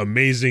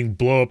 amazing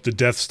blow up the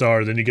Death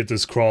Star, then you get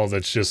this crawl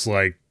that's just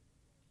like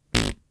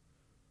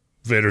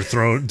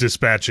Vader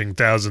dispatching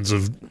thousands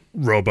of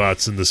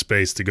robots into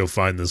space to go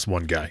find this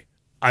one guy.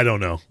 I don't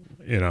know.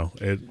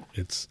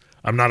 It's.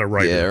 I'm not a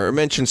writer. Yeah, or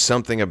mention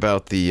something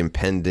about the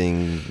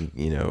impending,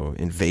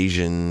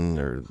 invasion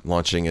or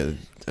launching an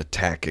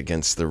attack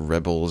against the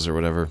rebels or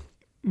whatever.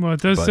 Well,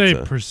 it does But, say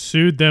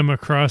pursued them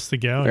across the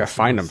galaxy. Yeah,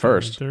 find them So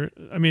first.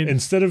 I mean,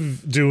 Instead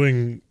of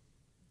doing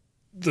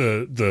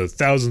the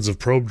thousands of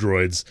probe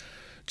droids,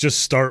 just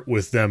start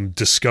with them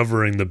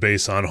discovering the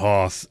base on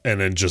Hoth and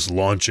then just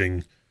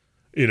launching,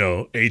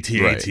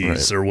 AT-ATs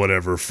Right. or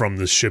whatever from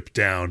the ship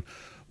down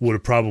would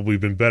have probably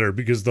been better,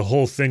 because the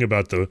whole thing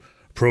about the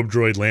probe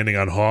droid landing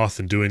on Hoth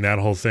and doing that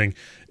whole thing,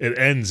 it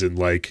ends in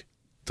like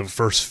the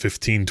first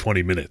 15,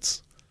 20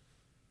 minutes.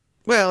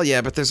 Well, yeah,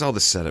 but there's all the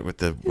setup with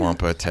the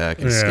Wampa attack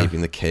and Yeah.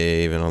 escaping the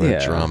cave and all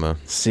that drama.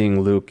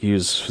 Seeing Luke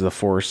use the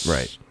Force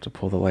Right. to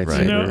pull the lightsaber.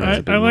 Right. No, is I-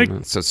 a big I like-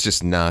 moment. So it's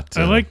just not.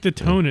 I like the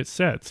tone it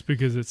sets,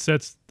 because it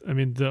sets. I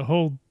mean, the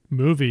whole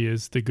movie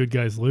is the good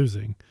guys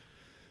losing.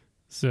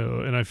 So,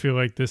 and I feel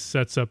like this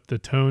sets up the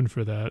tone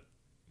for that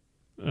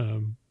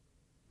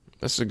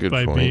That's a good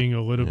by point. being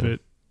a little Yeah.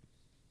 bit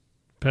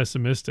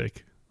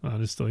pessimistic,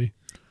 honestly.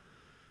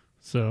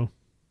 So,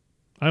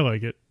 I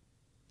like it.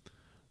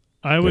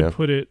 I would Yeah.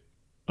 put it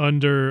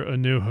under A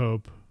New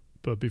Hope,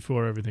 but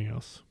before everything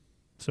else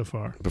so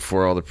far.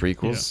 Before all the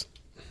prequels.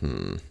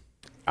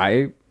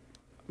 I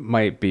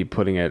might be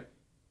putting it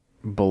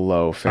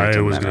below Phantom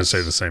I was going to Menace,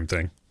 say the same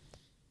thing.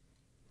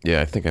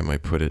 Yeah, I think I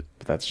might put it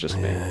but that's just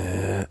me.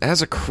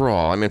 as a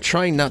crawl. I mean, I'm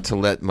trying not to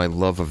let my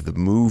love of the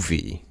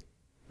movie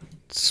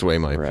sway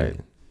my Right.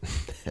 opinion.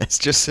 It's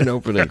just an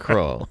opening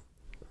crawl.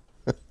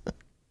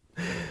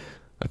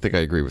 I think I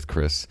agree with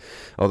Chris.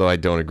 Although I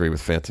don't agree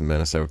with Phantom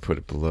Menace, I would put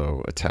it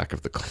below Attack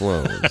of the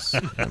Clones.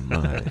 Oh,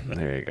 my.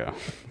 There you go.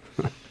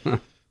 All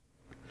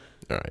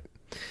right.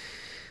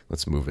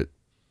 Let's move it.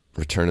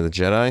 Return of the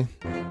Jedi.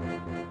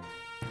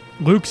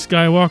 Luke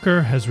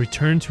Skywalker has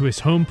returned to his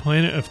home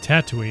planet of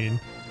Tatooine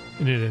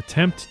in an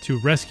attempt to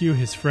rescue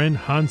his friend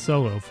Han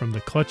Solo from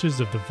the clutches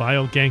of the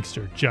vile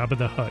gangster Jabba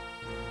the Hutt.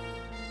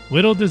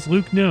 Little does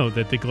Luke know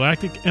that the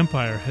Galactic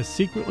Empire has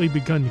secretly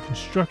begun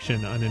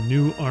construction on a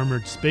new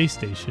armored space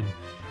station,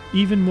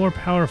 even more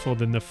powerful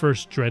than the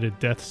first dreaded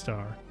Death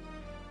Star.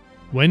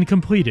 When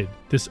completed,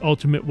 this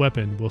ultimate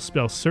weapon will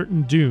spell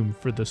certain doom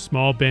for the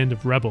small band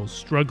of rebels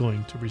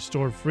struggling to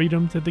restore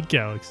freedom to the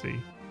galaxy.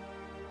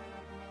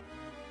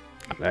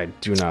 I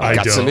do not. I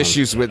Got some don't.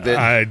 issues with it.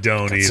 I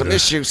don't Got either. some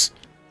issues.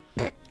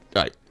 All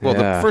right. Well,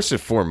 Yeah. first and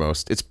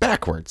foremost, it's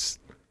backwards.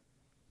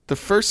 The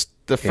first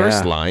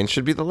Yeah. line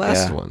should be the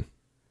last Yeah. one.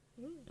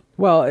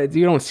 Well,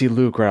 you don't see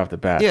Luke right off the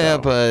bat. Yeah,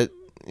 though. but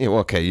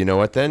okay, you know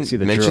what? Then See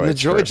the mention the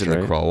droids droids first, in the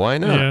right? crawl. Why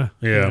not?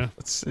 Yeah.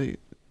 Let's see.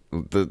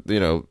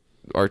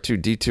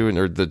 R2D2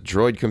 or the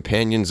droid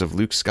companions of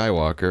Luke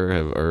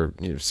Skywalker are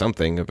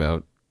something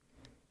about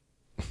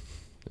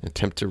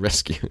attempt to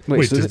rescue.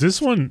 Wait, so does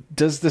this one?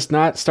 does this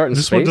not start in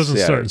This space? one doesn't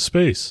Yeah, start in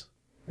space.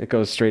 It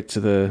goes straight to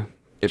the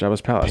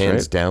Jabba's palace,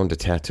 Pans right? down to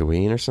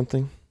Tatooine or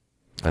something.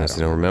 I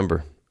honestly don't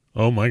remember.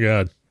 Oh my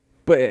god.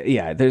 But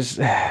yeah, there's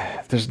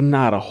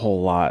not a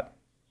whole lot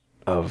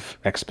of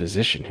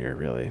exposition here,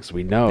 really. So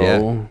we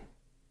know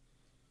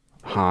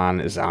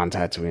Han is on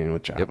Tatooine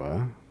with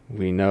Jabba.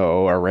 We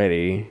know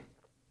already.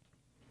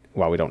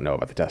 Well, we don't know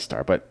about the Death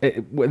Star, but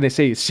when they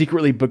say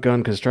secretly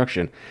begun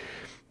construction,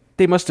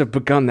 they must have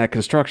begun that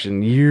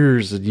construction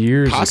years and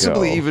years ago.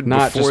 Possibly even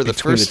not before just the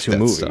between first the two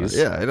Death Star. movies.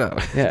 Yeah, I know.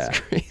 Yeah. It's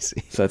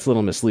crazy. So it's a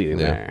little misleading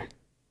Yeah. there.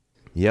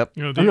 Yep.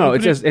 You know, Oh, no,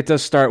 it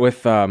does start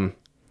with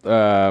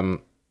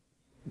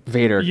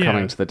Vader Yeah,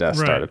 coming to the Death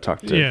Star right. to talk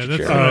to Yeah, that's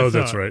Jared. what I Oh,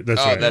 that's thought. right.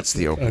 That's Oh, right. that's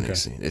the opening Okay.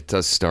 scene. It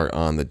does start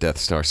on the Death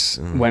Star.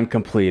 When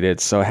completed,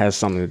 so it has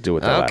something to do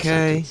with the last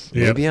Okay, sentence.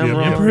 maybe Yep, I'm yep,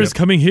 wrong. yep. Emperor is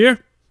coming here.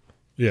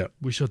 Yeah.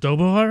 We shall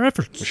double our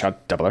efforts. We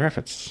shot double our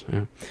efforts.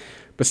 Yeah.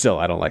 But still,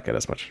 I don't like it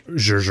as much.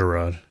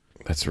 Zhurgerod.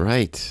 That's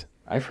right.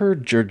 I've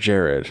heard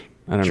Jared.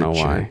 I don't know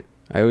why. Jared.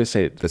 I always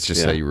say That's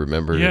just yeah. how you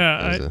remember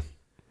Yeah, it. As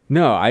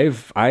No, I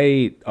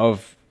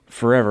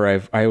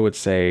would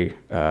say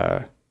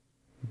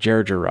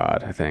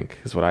Gerard, I think,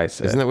 is what I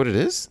said. isn't that what it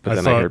is? But I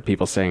then I thought- heard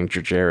people saying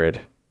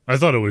Jared. I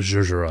thought it was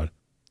Zhurgerod.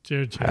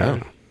 Jared, I don't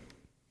know.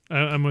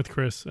 I'm with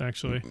Chris,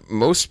 actually.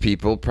 Most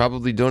people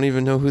probably don't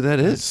even know who that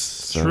is.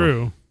 So-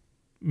 True.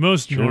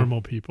 Most True.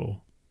 normal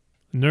people.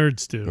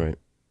 Nerds do. Right.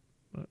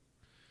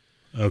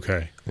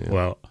 Okay. Yeah.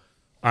 Well,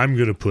 I'm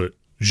going to put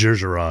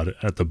Zhurgerod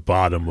at the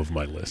bottom of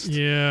my list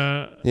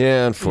Yeah.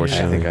 Yeah, I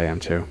unfortunately. think I am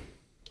too.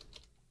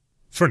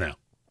 for now.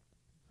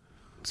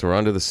 So we're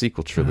on to the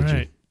sequel All trilogy.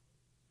 right.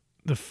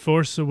 The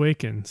Force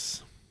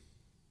Awakens.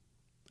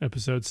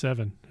 Episode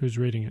 7. Who's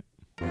reading it?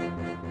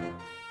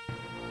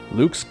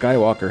 Luke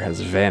Skywalker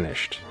has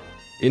vanished.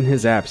 In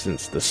his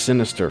absence, the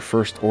sinister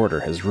First Order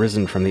has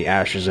risen from the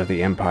ashes of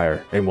the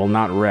Empire and will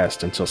not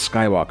rest until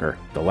Skywalker,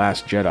 the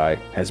last Jedi,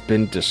 has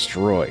been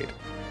destroyed.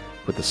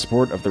 With the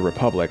support of the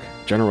Republic,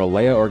 General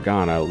Leia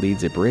Organa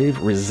leads a brave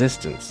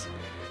resistance.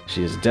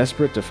 She is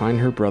desperate to find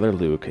her brother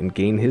Luke and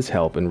gain his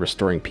help in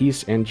restoring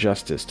peace and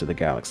justice to the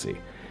galaxy.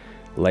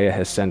 Leia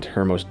has sent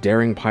her most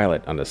daring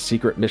pilot on a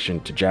secret mission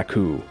to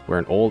Jakku, where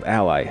an old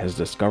ally has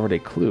discovered a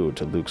clue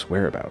to Luke's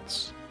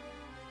whereabouts.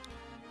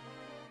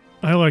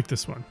 I like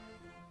this one.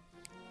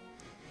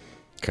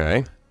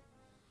 Okay.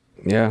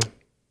 Yeah.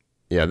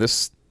 Yeah,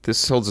 this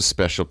holds a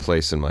special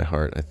place in my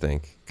heart, I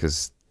think,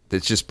 because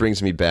it just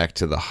brings me back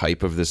to the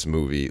hype of this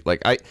movie.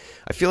 Like I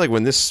feel like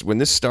when this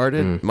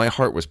started, my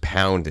heart was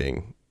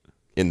pounding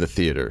in the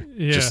theater,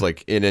 Yeah. just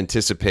like in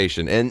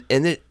anticipation, and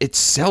it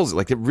sells it.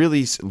 Like it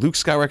really, Luke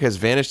Skywalker has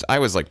vanished. I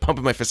was like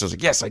pumping my fist. I was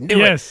like, yes, I knew it.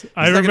 Yes,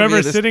 I He's not gonna be remember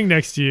in this- sitting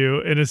next to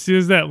you, and as soon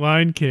as that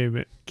line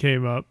came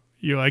up,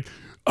 you're like,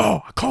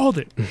 "Oh, I called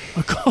it!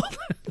 I called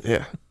it!"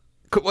 Yeah.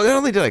 Well, not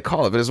only did I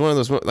call it, but it was one of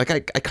those, like,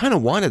 I kind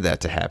of wanted that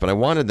to happen. I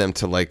wanted them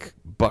to, like,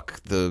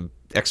 buck the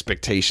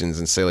expectations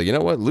and say, like, you know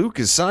what? Luke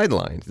is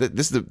sidelined.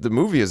 The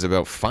movie is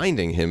about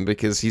finding him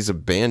because he's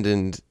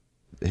abandoned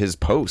his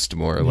post,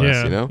 more or less,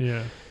 yeah, you know?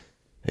 yeah.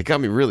 It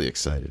got me really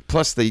excited.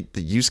 Plus, they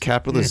use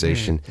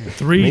capitalization.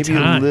 3 maybe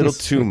times. a little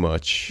too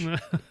much.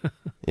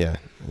 Yeah.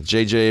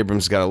 J.J.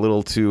 Abrams got a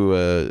little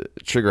too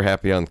trigger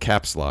happy on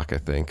caps lock, I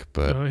think.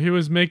 But He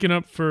was making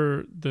up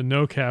for the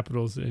no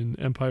capitals in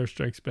Empire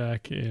Strikes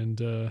Back and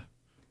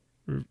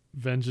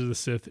Revenge of the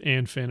Sith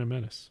and Phantom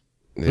Menace.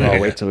 yeah, Oh,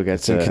 wait till we get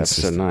it's to episode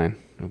inconsistent. 9.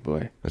 Oh,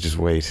 boy. I'll just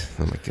wait.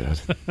 Oh, my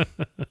God.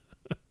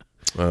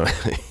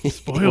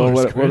 Spoilers,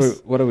 Well,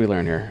 Chris. what do we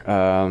learn here?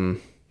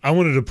 I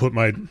wanted to put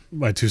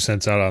my 2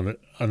 cents out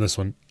on this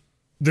one.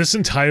 This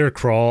entire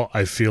crawl,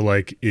 I feel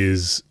like,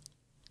 is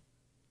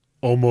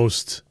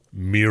almost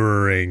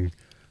mirroring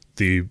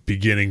the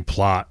beginning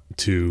plot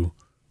to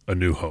A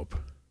New Hope.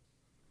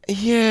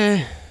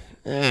 Yeah,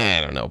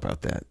 I don't know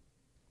about that.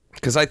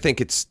 Because I think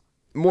it's,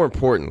 more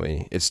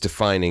importantly, it's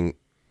defining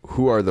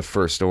who are the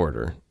First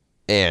Order.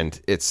 And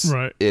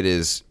Right. it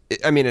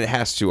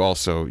has to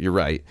also, you're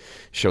right,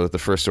 show that the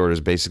First Order is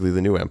basically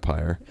the new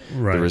Empire.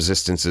 Right. The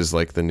Resistance is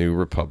like the new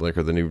Republic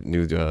or the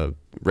new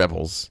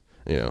Rebels,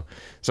 you know.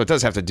 So it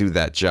does have to do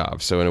that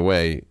job. So in a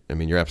way, I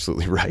mean, you're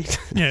absolutely right.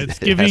 Yeah, it's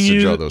it giving has to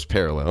you- draw those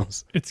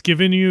parallels. It's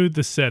giving you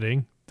the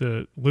setting.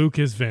 The Luke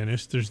has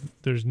vanished.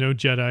 There's no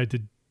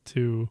Jedi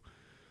to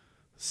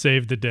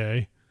save the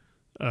day.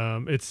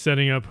 It's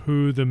setting up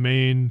who the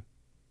main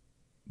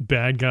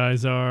bad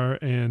guys are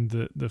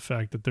and the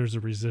fact that there's a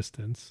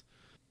resistance.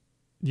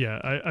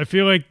 Yeah, I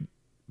feel like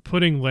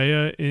putting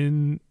Leia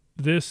in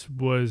this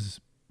was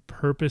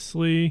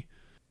purposely,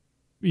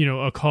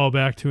 a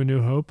callback to A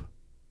New Hope,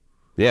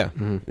 Yeah,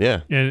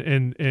 yeah.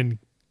 and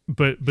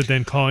but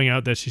then calling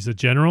out that she's a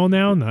general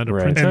now, not a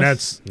Right. princess. And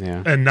that's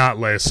Yeah. and not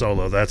Leia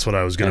Solo. That's what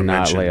I was going And to not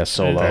mention. Leia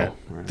Solo. That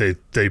Right.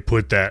 They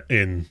put that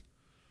in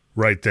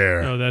right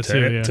there. Oh, that's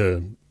to, it, yeah.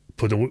 to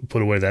put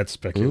away that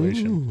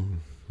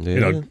speculation. Yeah. You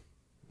know,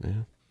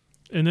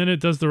 And then it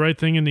does the right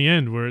thing in the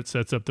end where it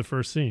sets up the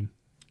first scene.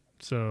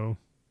 So,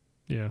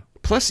 yeah.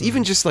 Plus,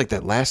 even just like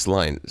that last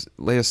line,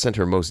 Leia sent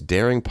her most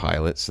daring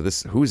pilot. So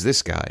who's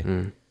this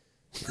guy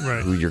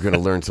Right. who you're going to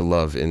learn to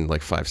love in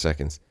like 5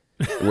 seconds?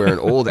 Where an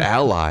old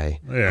ally,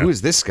 Yeah. who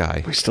is this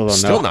guy? We still don't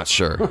Still know. not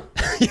sure.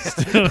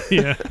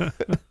 yeah.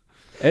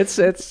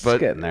 It's But-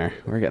 getting there.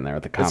 We're getting there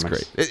with the That's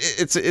comics. great.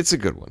 It's a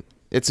good one.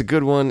 It's a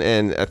good one,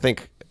 and I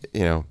think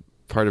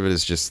part of it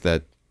is just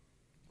that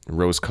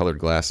rose-colored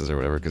glasses or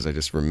whatever, because I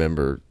just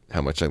remember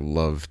how much I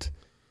loved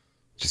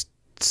just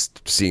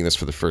seeing this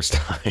for the first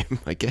time,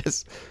 I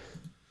guess,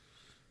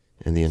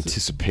 and the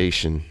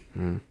anticipation.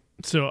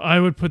 So I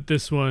would put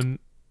this one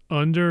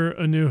under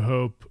A New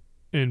Hope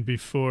and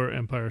before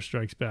Empire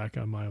Strikes Back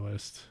on my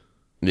list.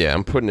 Yeah,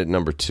 I'm putting it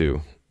number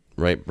 2.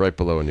 right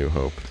below A New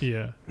Hope.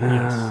 Yeah.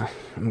 Yes.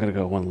 I'm gonna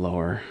go one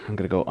lower. I'm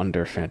gonna go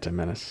under Phantom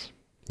Menace.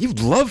 You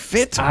love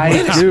Phantom I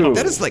Menace. do.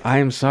 That is like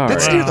I'm sorry.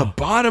 That's near the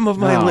bottom of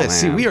my No,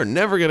 list. man. See, we are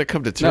never going to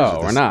come to terms with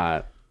No, this. we're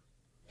not.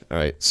 All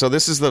right, so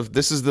this is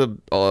the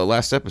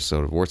last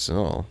episode of Warts and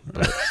All.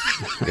 But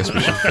I guess we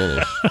should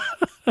finish.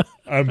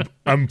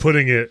 I'm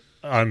putting it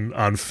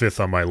on fifth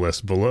on my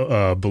list,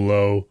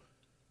 below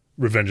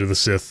Revenge of the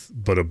Sith,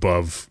 but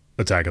above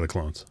Attack of the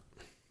Clones.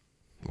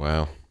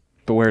 Wow.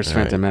 But where's All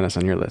Phantom right. Menace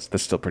on your list?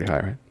 That's still pretty high,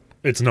 right?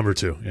 It's number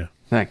 2. Yeah.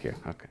 Thank you.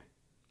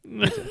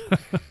 Okay.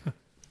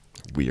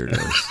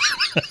 Weirdos.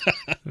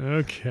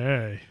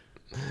 Okay.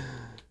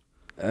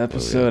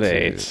 Episode yeah,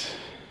 8.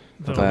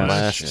 The Last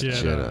Last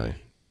Jedi. Jedi.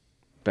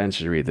 Ben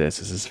should read this.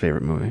 This is his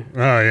favorite movie. Oh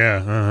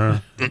yeah.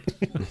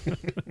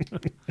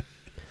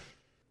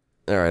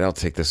 All right, I'll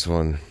take this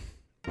one.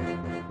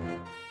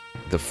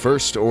 The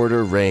First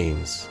Order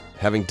reigns.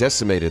 Having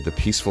decimated the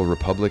peaceful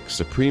Republic,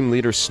 Supreme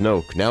Leader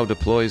Snoke now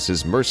deploys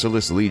his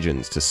merciless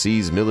legions to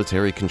seize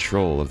military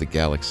control of the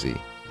galaxy.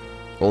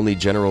 Only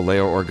General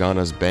Leia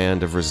Organa's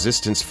band of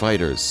resistance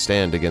fighters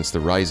stand against the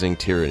rising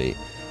tyranny,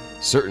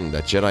 certain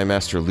that Jedi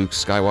Master Luke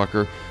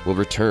Skywalker will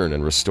return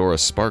and restore a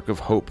spark of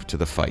hope to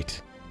the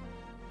fight.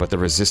 But the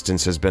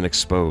resistance has been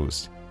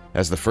exposed.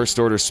 As the First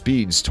Order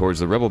speeds towards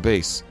the Rebel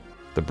base,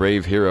 the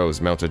brave heroes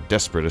mount a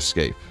desperate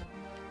escape.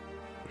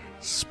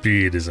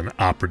 Speed is an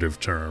operative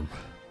term.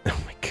 Oh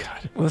my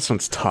god. Well, this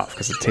one's tough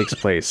because it takes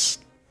place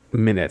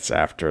minutes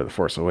after The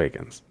Force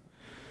Awakens.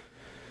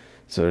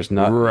 So there's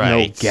no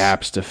Right.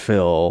 gaps to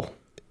fill.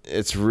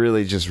 It's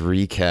really just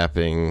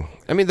recapping.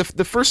 I mean, the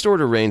First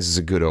Order reigns is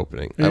a good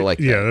opening. I like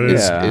that. Yeah, that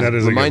is, Yeah. It that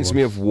is a good reminds one.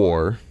 me of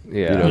war.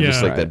 Yeah. You know,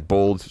 just Yeah. like that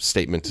bold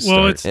statement to Well,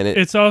 start. it's and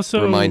it's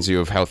also reminds you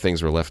of how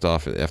things were left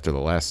off after the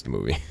last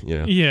movie. You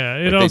know, Yeah,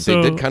 it Like,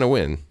 also they did kind of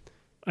win.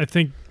 I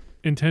think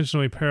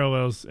intentionally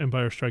parallels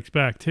Empire Strikes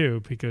Back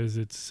too, because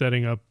it's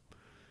setting up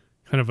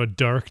kind of a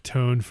dark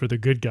tone for the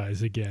good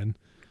guys again.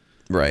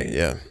 Right.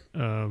 Yeah.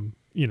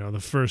 The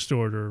First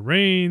Order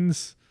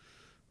reigns.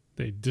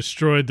 They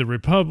destroyed the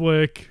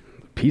Republic.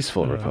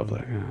 Peaceful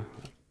Republic. Yeah.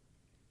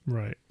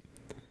 Right.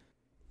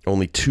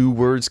 Only 2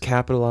 words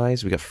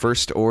capitalized. We got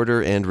First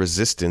Order and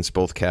Resistance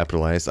both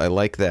capitalized. I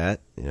like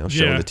that. You know,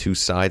 showing Yeah. the 2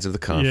 sides of the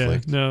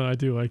conflict. Yeah, no, I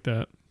do like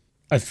that.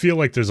 I feel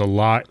like there's a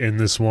lot in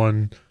this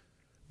one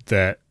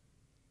that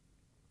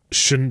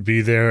shouldn't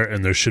be there,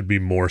 and there should be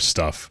more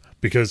stuff.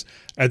 Because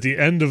at the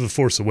end of The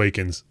Force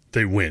Awakens,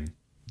 they win.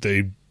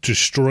 They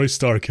destroy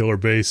Starkiller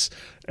Base.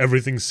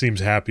 Everything seems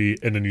happy,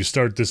 and then you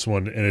start this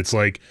one, and it's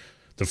like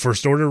the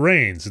First Order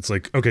reigns. It's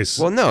like, okay,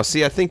 so Well, no.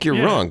 See, I think you're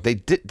Yeah. wrong. They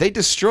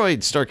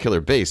destroyed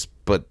Starkiller Base,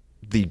 but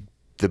the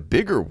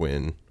bigger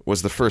win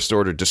was the First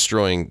Order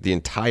destroying the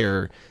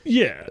entire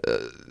yeah,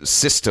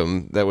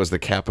 system that was the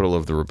capital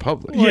of the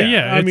Republic. Well,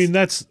 yeah, I it's- mean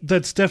that's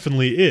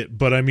definitely it.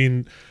 But I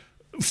mean,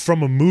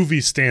 from a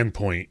movie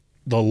standpoint,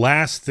 the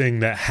last thing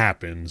that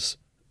happens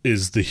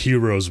is the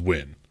heroes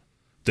win.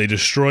 They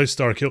destroy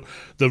Starkiller.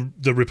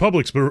 The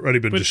Republic's already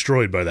been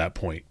destroyed by that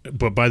point.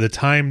 But by the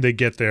time they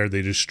get there,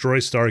 they destroy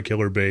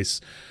Starkiller Base.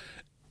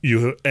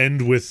 You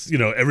end with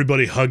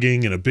everybody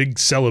hugging and a big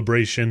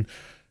celebration.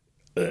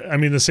 I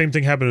mean, the same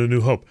thing happened in A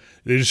New Hope.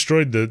 They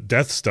destroyed the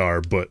Death Star,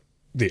 but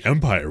the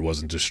Empire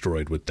wasn't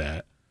destroyed with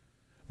that.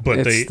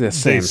 But It's the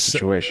same they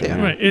situation. Yeah.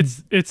 yeah. Right.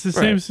 It's the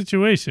same Right.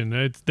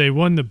 situation. They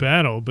won the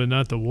battle, but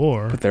not the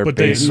war. But their But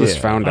they- base was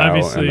yeah. found out,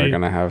 and Obviously- they're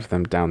going to have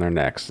them down their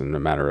necks in a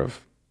matter of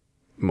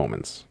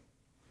moments.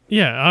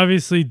 Yeah,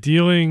 obviously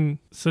dealing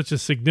such a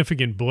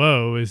significant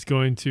blow is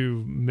going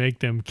to make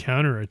them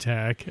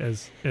counterattack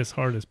as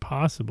hard as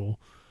possible.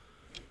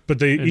 But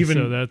they And even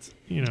so that's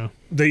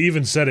they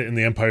even said it in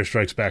the Empire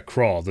Strikes Back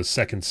crawl. The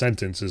second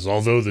sentence is,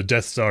 although the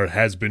Death Star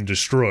has been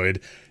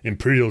destroyed,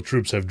 Imperial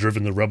troops have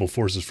driven the rebel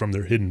forces from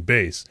their hidden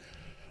base.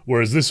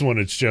 Whereas this one,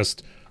 it's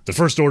just the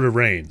First Order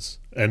reigns,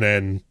 and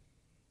then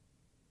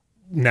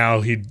now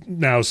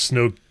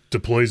Snoke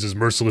deploys his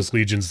merciless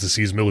legions to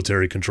seize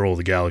military control of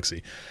the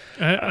galaxy.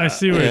 I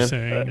see what yeah. you're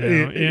saying. now.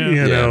 You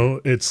Yeah.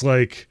 know, it's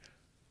like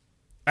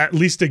at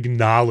least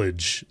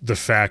acknowledge the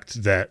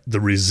fact that the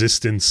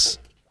Resistance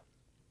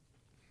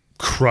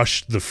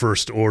crushed the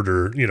First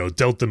Order,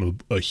 dealt them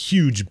a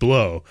huge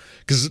blow.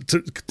 Because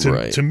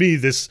Right. to me,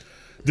 this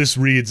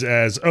reads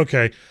as,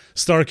 okay,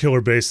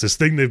 Starkiller Base, this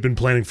thing they've been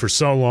planning for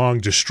so long,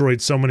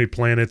 destroyed so many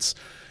planets.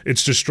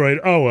 It's destroyed.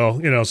 Oh,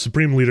 well,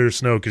 Supreme Leader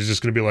Snoke is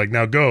just going to be like,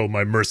 now go,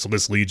 my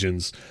merciless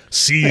legions.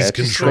 Seize Yeah, it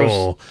just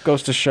control.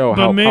 goes to show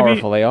But how maybe-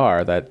 powerful they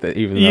are, that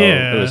even though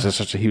Yeah. it was just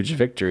such a huge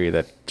victory,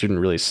 that didn't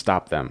really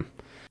stop them.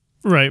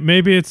 Right.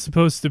 Maybe it's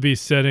supposed to be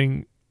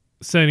setting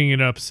it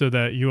up so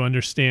that you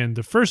understand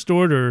the First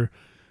Order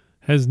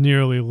has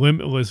nearly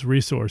limitless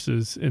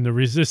resources, and the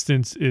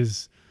Resistance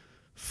is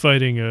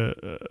fighting a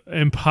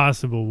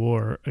impossible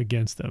war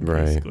against them.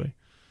 Right. Basically.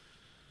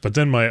 But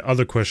then my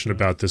other question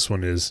about this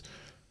one is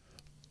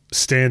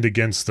stand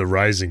against the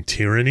rising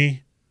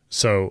tyranny.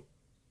 So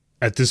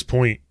at this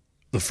point,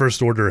 the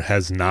First Order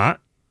has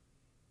not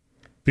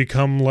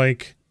become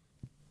like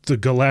the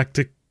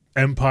Galactic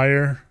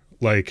Empire.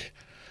 Like,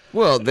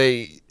 Well,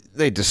 they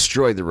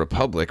destroyed the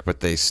Republic, but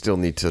they still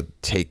need to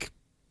take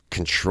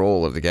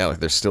control of the galaxy.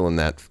 They're still in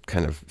that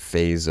kind of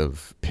phase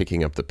of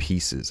picking up the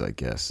pieces, I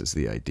guess, is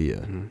the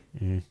idea.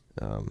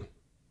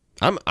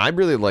 I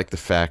really like the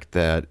fact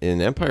that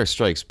in Empire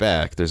Strikes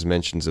Back, there's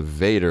mentions of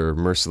Vader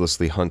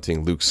mercilessly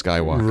hunting Luke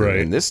Skywalker, Right.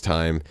 and this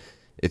time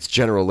it's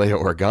General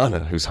Leia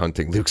Organa who's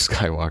hunting Luke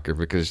Skywalker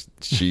because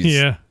he's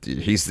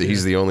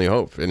the only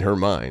hope in her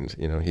mind.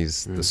 You know,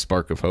 he's the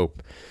spark of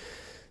hope.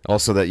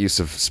 Also, that use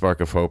of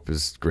spark of hope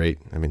is great.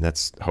 I mean,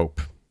 that's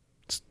hope.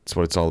 That's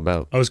what it's all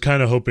about. I was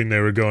kind of hoping they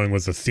were going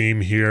with a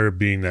theme here,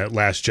 being that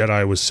Last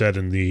Jedi was set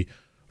in the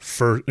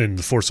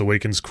Force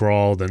Awakens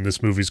crawl, then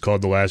this movie's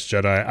called The Last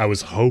Jedi. I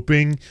was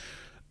hoping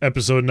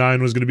Episode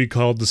 9 was going to be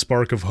called The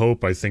Spark of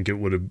Hope. I think it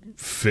would have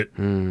fit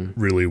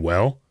really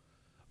well.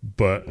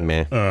 But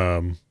Meh.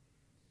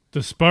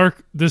 The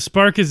spark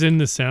is in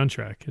the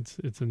soundtrack.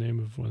 It's the name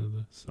of one of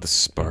the songs. The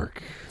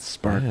spark.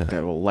 Spark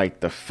that will light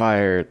the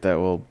fire, that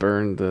will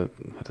burn the...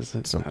 What is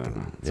it? I Something, don't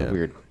know. It's yeah. a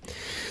weird...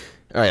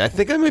 All right, I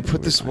think I might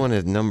put this one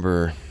at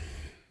number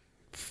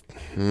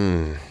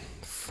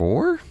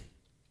 4?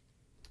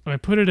 I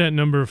put it at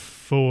number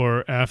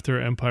 4 after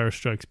Empire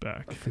Strikes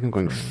Back. I think I'm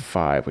going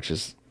 5, which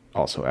is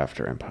also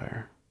after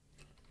Empire.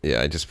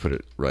 Yeah, I just put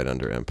it right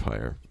under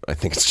Empire. I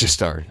think it's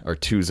just our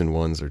 2s and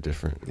 1s are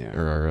different. Yeah.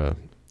 Or our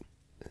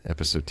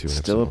episode 2 and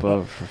Still episode 1.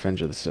 above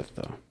Revenge of the Sith,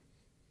 though.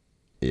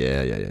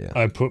 Yeah.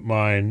 I put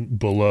mine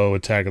below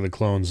Attack of the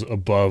Clones,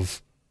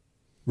 above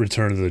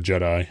Return of the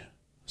Jedi.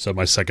 So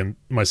my second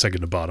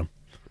to bottom.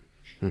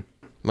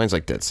 Mine's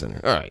like dead center.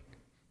 All right.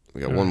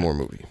 We got one more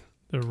movie.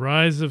 The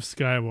Rise of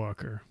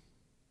Skywalker.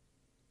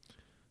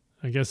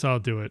 I guess I'll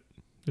do it.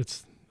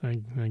 I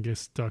guess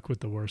stuck with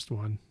the worst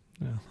one.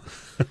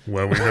 Yeah.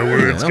 Well, we know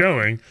where it's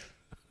going.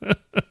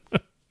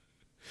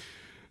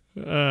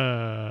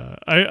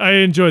 I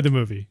enjoyed the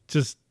movie.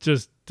 Just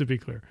to be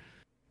clear.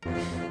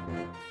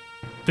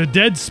 The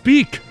dead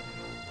speak.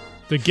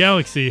 The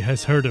galaxy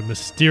has heard a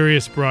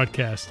mysterious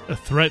broadcast, a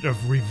threat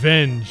of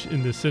revenge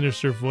in the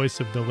sinister voice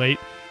of the late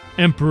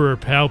Emperor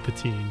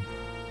Palpatine.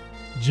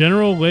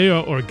 General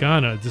Leia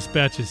Organa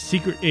dispatches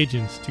secret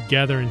agents to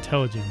gather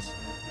intelligence,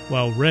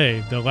 while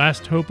Rey, the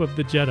last hope of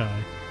the Jedi,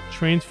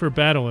 trains for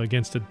battle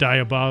against a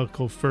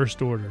diabolical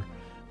First Order.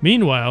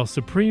 Meanwhile,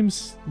 Supreme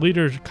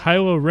Leader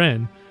Kylo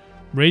Ren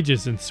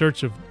rages in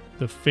search of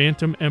the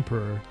Phantom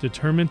Emperor,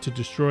 determined to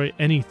destroy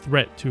any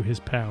threat to his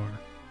power.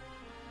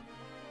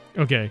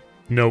 Okay.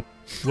 Nope.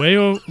 Way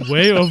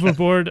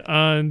overboard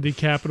on the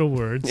capital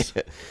words.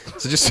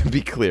 So just to be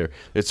clear,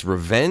 it's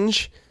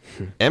Revenge,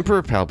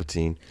 Emperor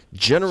Palpatine,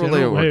 General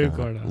Leia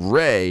Organa,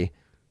 Rey,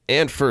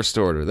 and First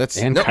Order. That's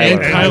And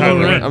Kylo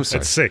Ren. I'm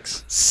sorry.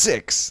 That's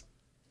 6.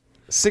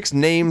 6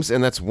 names,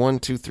 and that's 1,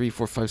 2, 3,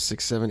 4, 5,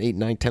 6, 7, 8,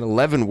 9, 10,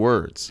 11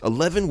 words.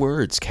 11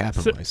 words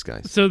capitalized,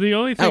 guys. So the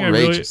only thing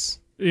Outrageous.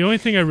 the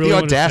audacity The want to say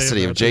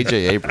audacity of about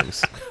J.J.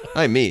 Abrams.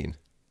 I mean,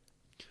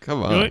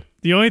 come on.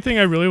 the only thing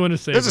I really want to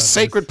say There's a about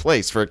sacred this,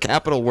 place for a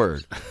capital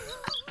word.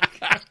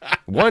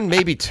 1,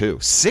 maybe 2.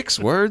 6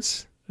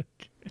 words?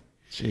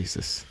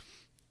 Jesus.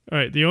 all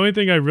right, the only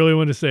thing I really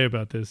want to say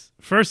about this,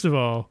 first of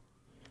all,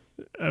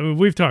 I mean,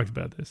 we've talked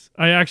about this.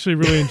 I actually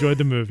really enjoyed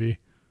the movie,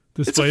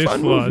 despite its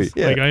fun flaws. movie,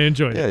 yeah. Like, I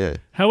enjoyed it. Yeah.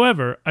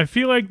 However, I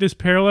feel like this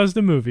parallels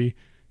the movie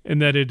in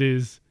that it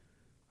is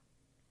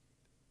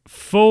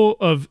full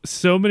of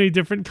so many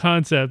different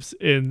concepts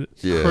and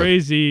Yeah.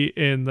 crazy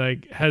and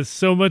like has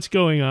so much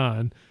going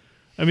on.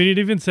 I mean, it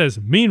even says,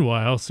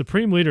 meanwhile,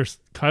 Supreme Leader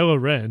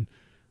Kylo Ren,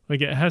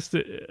 like it has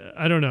to,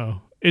 I don't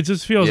know. It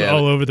just feels Yeah.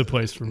 all over the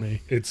place for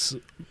me.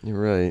 You're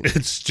right.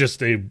 It's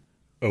just a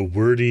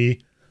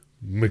wordy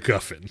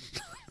MacGuffin.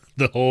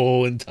 The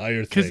whole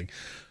entire thing.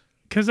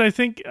 Because I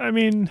think, I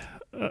mean,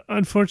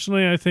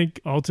 unfortunately, I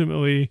think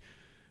ultimately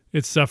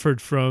it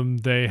suffered from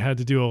they had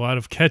to do a lot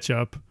of catch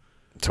up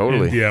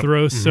Totally. and Yeah.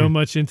 throw so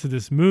much into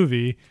this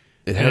movie.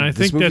 It And I this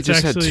think movie that's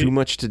just actually- had too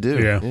much to do.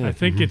 Yeah. I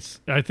think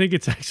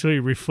it's actually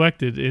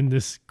reflected in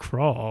this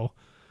crawl.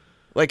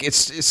 Like it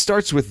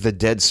starts with the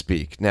dead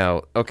speak.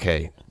 Now,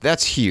 okay,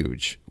 that's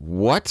huge.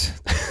 What?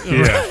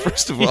 Yeah.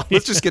 First of all,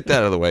 let's just get that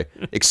out of the way.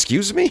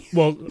 Excuse me?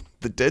 Well,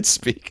 The dead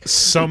speak.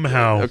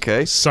 somehow,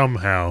 Okay.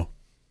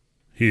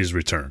 he's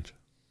returned.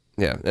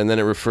 Yeah, and then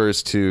it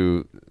refers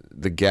to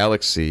the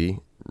galaxy,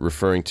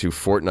 referring to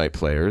Fortnite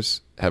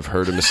players, have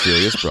heard a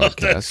mysterious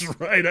broadcast. That's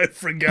right. I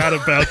forgot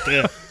about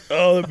that.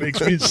 Oh, that makes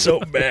me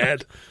so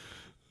mad.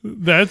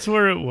 That's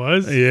where it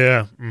was.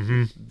 Yeah.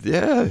 Mm-hmm.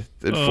 Yeah,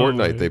 in Oh, Fortnite,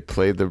 man. they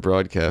played the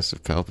broadcast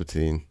of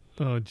Palpatine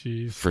Oh,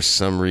 geez. for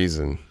some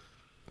reason.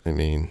 I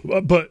mean,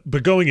 But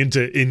going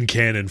into in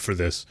canon for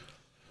this,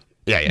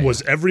 yeah.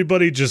 was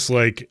everybody just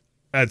like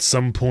at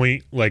some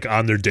point like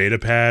on their data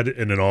pad,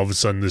 and then all of a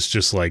sudden this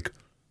just like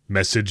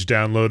message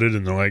downloaded,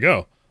 and they're like,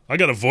 "Oh, I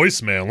got a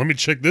voicemail. Let me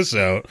check this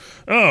out."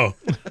 Oh,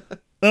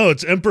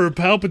 it's Emperor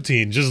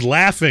Palpatine just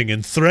laughing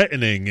and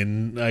threatening,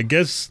 and I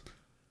guess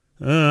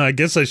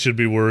I should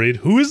be worried.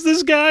 Who is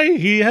this guy?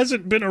 He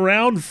hasn't been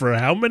around for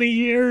how many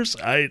years?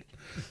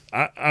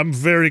 I'm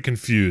very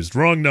confused.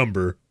 Wrong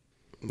number.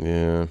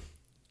 Yeah.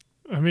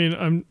 I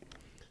mean,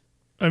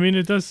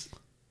 it does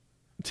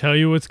tell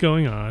you what's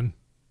going on.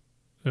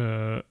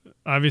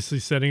 Obviously,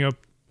 setting up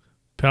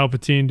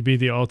Palpatine to be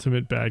the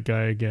ultimate bad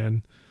guy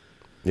again.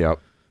 Yep.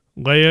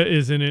 Leia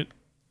is in it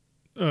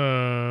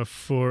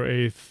for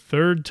a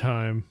third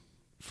time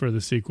for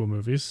the sequel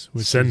movies.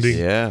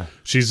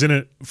 She's in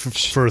it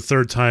for a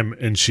third time,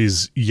 and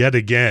she's yet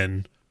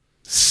again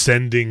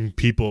sending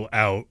people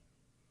out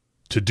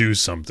to do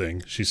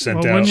something. She sent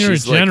out. When you're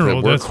She's a general,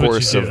 like the that's what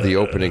workhorse you do. of the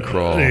opening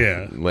crawl.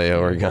 Yeah. Leia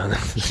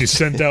Organa. She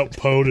sent out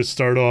Poe to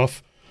start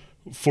off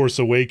Force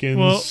Awakens.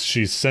 Well,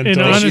 She sent in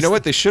out. You know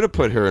what? They should have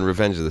put her in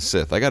Revenge of the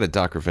Sith. I got to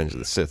dock Revenge of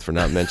the Sith for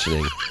not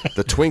mentioning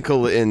the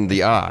twinkle in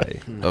the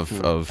eye of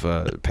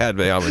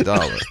Padme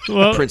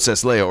Amidala,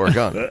 Princess Leia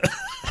Organa.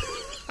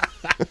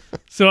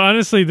 So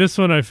honestly, this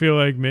one I feel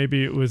like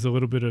maybe it was a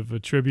little bit of a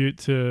tribute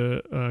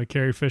to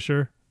Carrie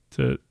Fisher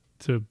to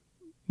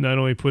not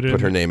only put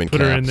her name in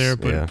put her in caps, there,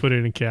 but yeah. put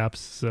it in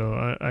caps.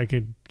 So I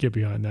could get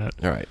behind that.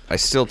 All right. I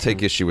still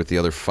take issue with the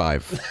other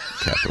 5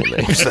 capital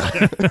names.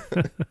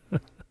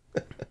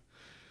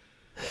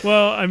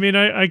 Well, I mean,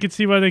 I could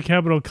see why they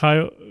capital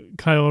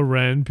Kylo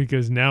Ren,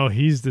 because now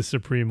he's the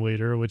Supreme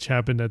Leader, which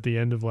happened at the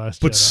end of Last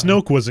Jedi. But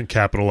Snoke wasn't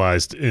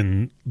capitalized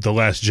in The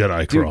Last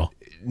Jedi crawl.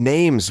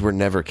 Names were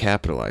never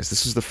capitalized.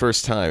 This was the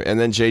first time. And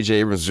then J.J.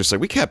 Abrams was just like,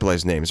 we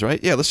capitalize names,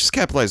 right? Yeah, let's just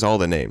capitalize all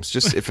the names.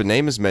 Just if a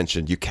name is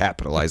mentioned, you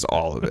capitalize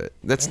all of it.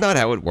 That's not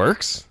how it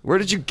works. Where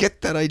did you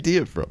get that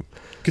idea from?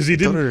 Because he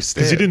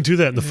didn't do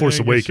that in The Force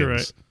I guess you're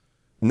Awakens. right.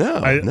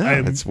 No,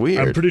 it's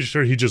weird. I'm pretty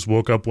sure he just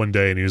woke up one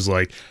day and he was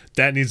like,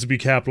 that needs to be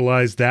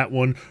capitalized. That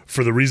one,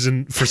 for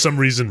some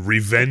reason,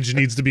 revenge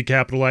needs to be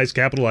capitalized.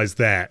 Capitalize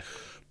that.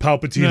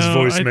 Palpatine's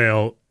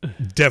voicemail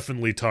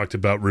definitely talked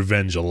about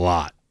revenge a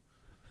lot.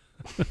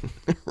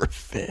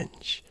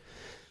 Revenge.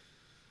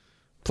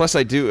 Plus,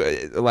 I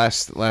do. The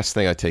last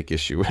thing I take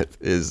issue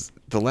with is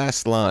the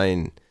last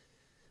line.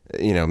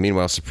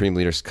 Meanwhile, Supreme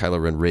Leader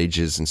Kylo Ren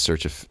rages in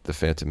search of the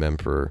Phantom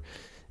Emperor.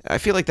 I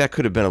feel like that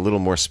could have been a little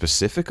more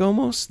specific,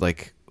 almost.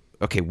 Like,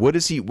 okay, what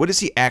is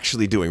he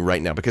actually doing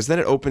right now? Because then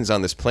it opens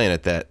on this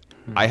planet that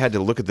I had to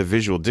look at the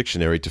visual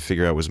dictionary to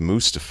figure out was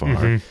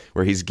Mustafar,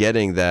 where he's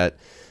getting that,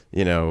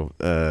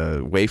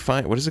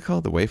 wayfind. What is it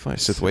called? The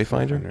Wayfinder, Sith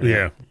Wayfinder.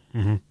 Yeah.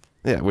 Mm-hmm.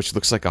 Yeah, which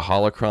looks like a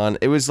holocron.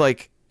 It was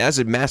like, as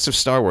a massive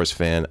Star Wars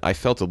fan, I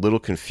felt a little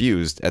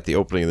confused at the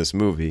opening of this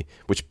movie,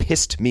 which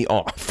pissed me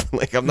off.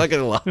 Like, I'm not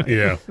gonna lie.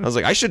 Yeah. I was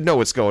like, I should know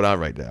what's going on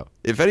right now.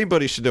 If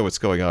anybody should know what's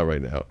going on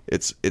right now,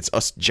 it's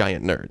us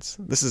giant nerds.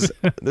 This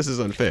is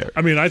unfair.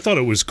 I mean, I thought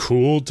it was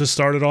cool to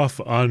start it off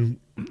on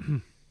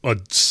a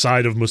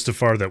side of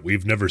Mustafar that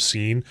we've never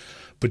seen,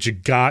 but you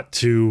got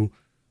to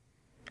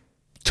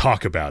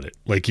talk about it.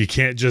 Like, you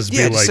can't just be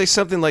just like, say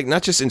something like,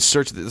 not just in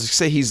search.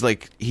 Say he's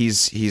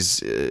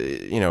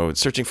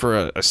searching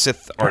for a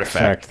Sith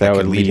artifact that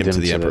could lead him to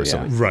the Emperor. Or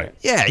something. right.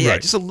 Yeah,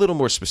 Right. just a little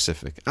more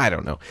specific. I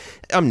don't know.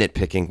 I'm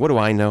nitpicking. What do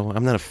I know?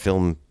 I'm not a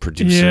film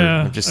producer.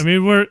 Yeah, I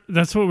mean,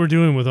 that's what we're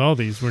doing with all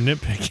these. We're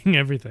nitpicking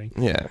everything.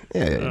 Yeah.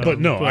 But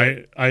no,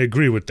 I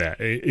agree with that.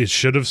 It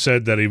should have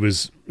said that he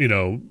was,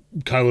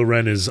 Kylo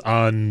Ren is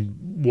on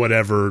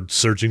whatever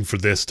searching for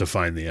this to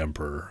find the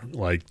Emperor.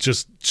 Like,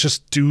 just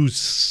do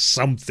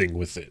something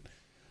with it.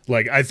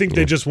 Like, I think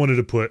they just wanted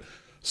to put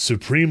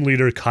Supreme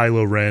Leader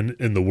Kylo Ren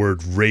and the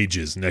word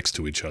rages next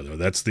to each other.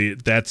 That's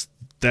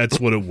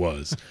what it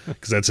was,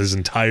 because that's his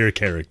entire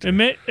character.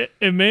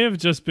 It may have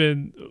just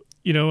been,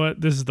 you know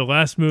what, this is the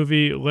last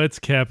movie, let's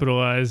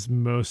capitalize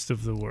most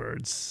of the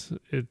words.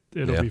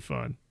 It'll be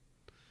fun.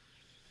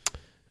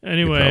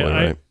 Anyway,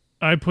 right.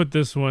 I put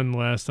this one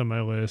last on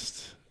my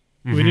list.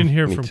 We didn't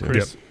hear Me from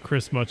too.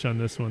 Chris much on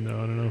this one, though.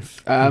 I don't know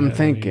if I'm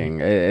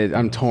thinking.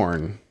 I'm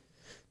torn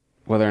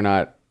whether or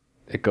not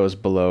it goes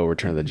below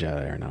Return of the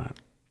Jedi or not.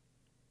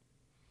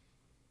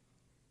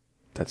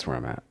 That's where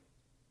I'm at.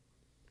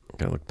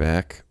 Gotta look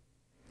back.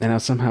 And now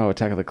somehow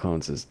Attack of the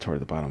Clones is toward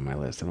the bottom of my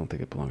list. I don't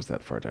think it belongs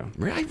that far down.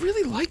 I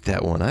really like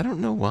that one. I don't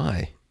know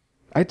why.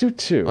 I do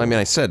too. Well, I mean,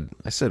 I said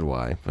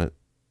why, but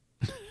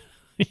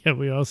Yeah,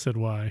 we all said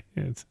why.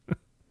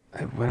 I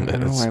don't know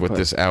that's why I what put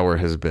this hour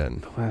has been.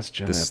 The Last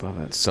Jedi This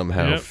above it.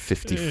 somehow Yep.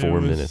 54 It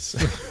was- minutes.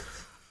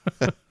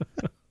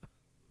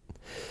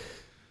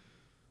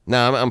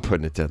 No, I'm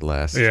putting it dead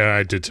last. Yeah,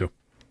 I did too.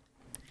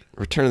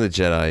 Return of the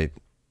Jedi.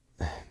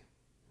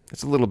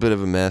 It's a little bit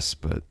of a mess,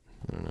 but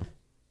I don't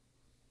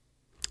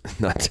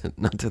know.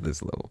 Not to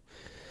this level.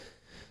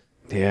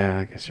 Yeah,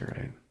 I guess you're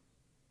right.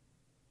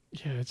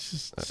 Yeah, it's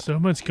just so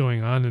much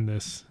going on in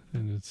this,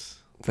 and it's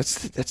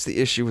That's the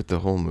issue with the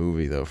whole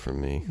movie, though, for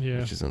me. Yeah.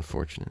 Which is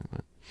unfortunate.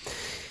 But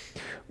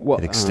Well,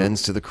 it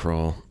extends to the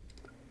crawl.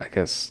 I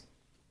guess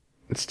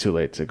it's too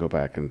late to go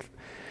back and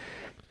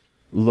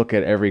look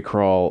at every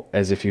crawl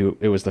as if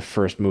it was the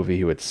first movie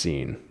you had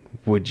seen.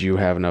 Would you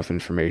have enough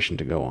information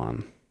to go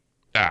on?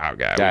 Oh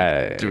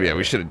god.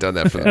 We should have done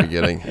that from the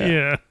beginning.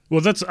 yeah.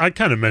 Well, I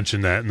kind of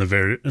mentioned that in the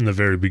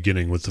very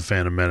beginning with the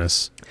Phantom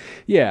Menace.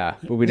 Yeah,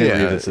 but we didn't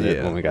Yeah, revisit it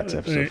yeah. when we got to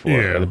episode 4 Yeah,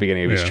 or the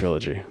beginning of each yeah.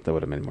 trilogy. That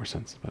would have made more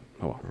sense. But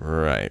oh well.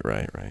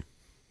 Right.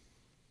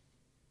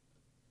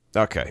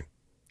 Okay.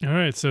 All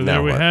right, so Now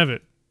there we what? have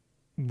it.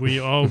 We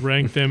all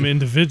ranked them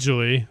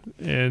individually,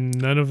 and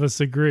none of us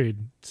agreed.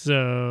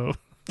 So,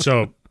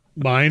 So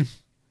mine,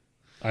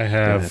 I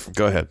have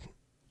Go ahead.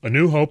 A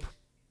New Hope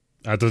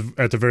at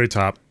the very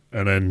top,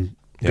 and then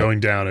going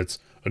down, it's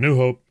A New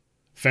Hope,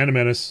 Phantom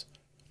Menace,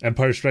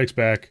 Empire Strikes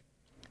Back,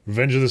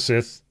 Revenge of the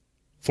Sith,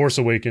 Force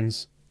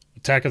Awakens,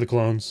 Attack of the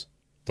Clones,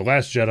 The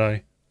Last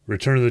Jedi,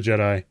 Return of the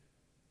Jedi,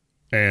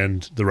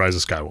 and The Rise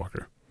of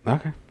Skywalker.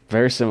 Okay.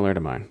 Very similar to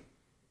mine.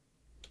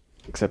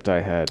 Except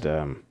I had,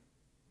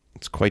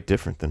 It's quite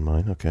different than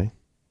mine. Okay.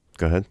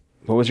 Go ahead.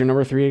 what was your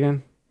number 3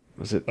 again?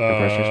 Was it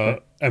Empire Strikes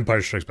Back?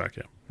 Empire Strikes Back,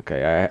 yeah.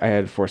 Okay, I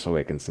had Force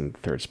Awakens in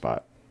third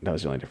spot. That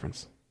was the only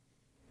difference.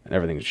 And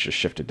everything's just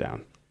shifted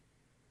down.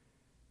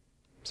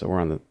 So we're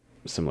on the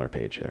similar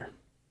page there.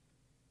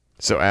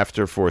 So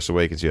after Force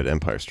Awakens, you had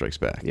Empire Strikes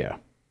Back. Yeah.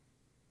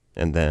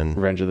 And then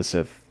Revenge of the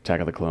Sith,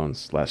 Attack of the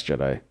Clones, Last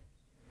Jedi,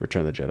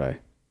 Return of the Jedi,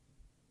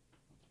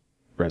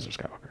 Rise of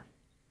Skywalker.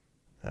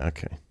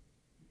 okay.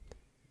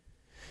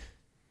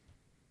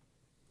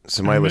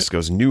 So my list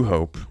goes New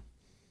Hope,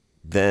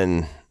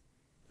 then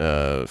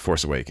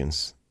Force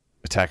Awakens,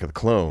 Attack of the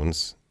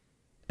Clones,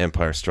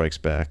 Empire Strikes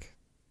Back,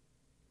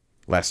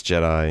 Last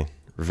Jedi,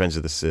 Revenge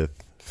of the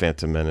Sith,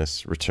 Phantom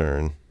Menace,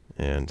 Return,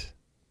 and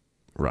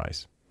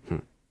Rise.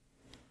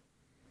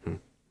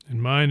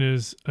 and mine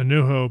is A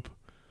New Hope,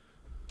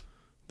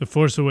 The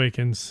Force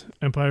Awakens,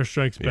 Empire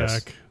Strikes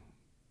Yes. Back,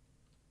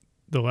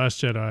 The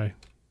Last Jedi,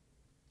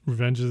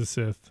 Revenge of the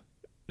Sith,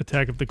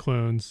 Attack of the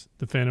Clones,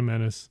 The Phantom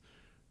Menace,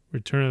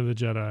 Return of the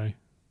Jedi,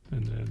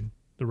 and then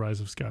The Rise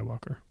of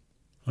Skywalker.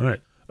 All right.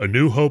 A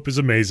New Hope is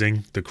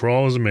amazing. The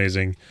Crawl is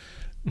amazing.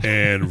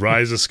 And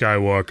Rise of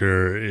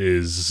Skywalker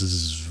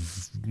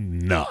is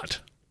not.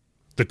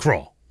 The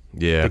Crawl.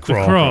 Yeah. The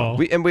Crawl. Crawl.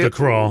 The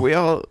Crawl. We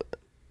all,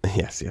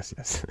 yes.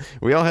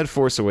 We all had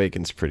Force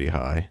Awakens pretty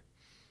high.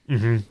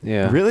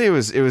 Yeah. Really, it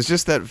was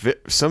just that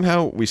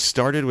somehow we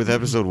started with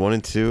episode 1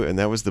 and 2, and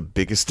that was the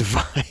biggest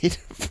divide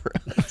for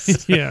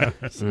us. Yeah.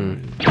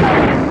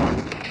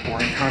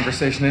 Boring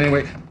conversation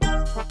anyway.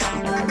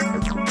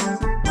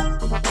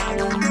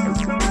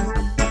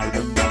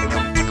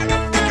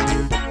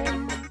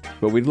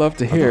 But we'd love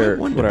to hear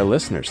wonder- what our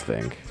listeners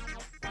think.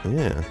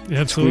 Yeah.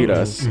 Absolutely. Tweet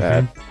us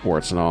at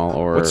Warts and All,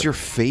 or What's your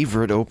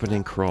favorite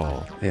opening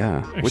crawl?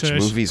 yeah. Which Actually,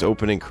 movie's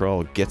opening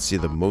crawl gets you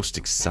the most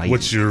excited?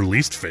 What's your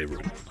least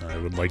favorite? I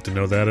would like to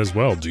know that as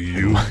well. Do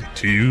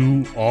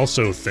you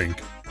also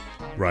think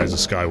Rise of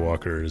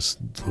Skywalker is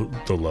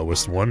the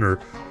lowest one,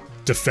 or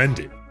defend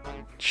it?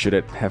 Should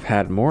it have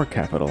had more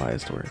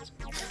capitalized words?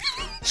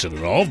 Should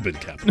it all have been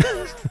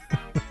capitalized?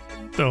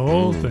 The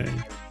whole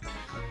thing.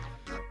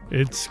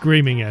 It's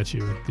screaming at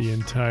you the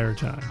entire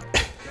time.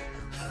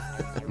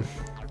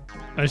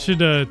 I should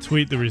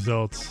tweet the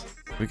results.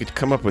 We could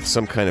come up with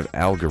some kind of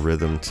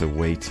algorithm to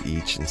weight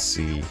each and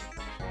see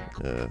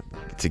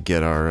to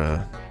get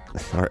our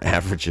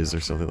averages or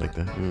something like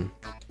that.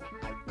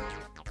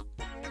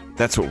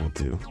 That's what we'll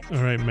do.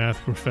 All right, math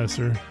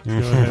professor. Go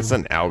ahead. It's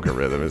an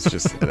algorithm. It's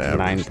just an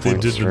 9 average. They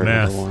points did the for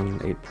math. number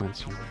 1, 8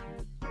 points for...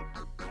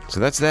 So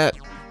that's that.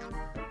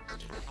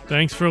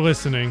 Thanks for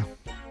listening.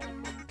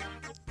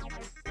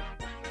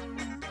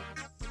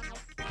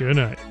 Good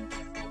night.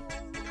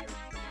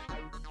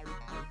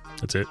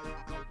 That's it.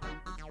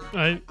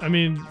 I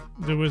mean,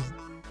 we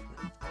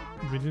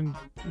didn't,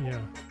 yeah.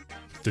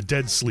 The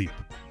dead sleep.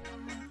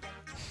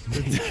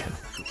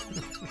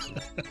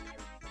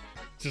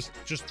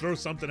 Just throw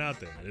something out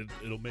there.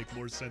 It'll make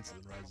more sense than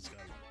Rise of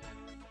Skywalker.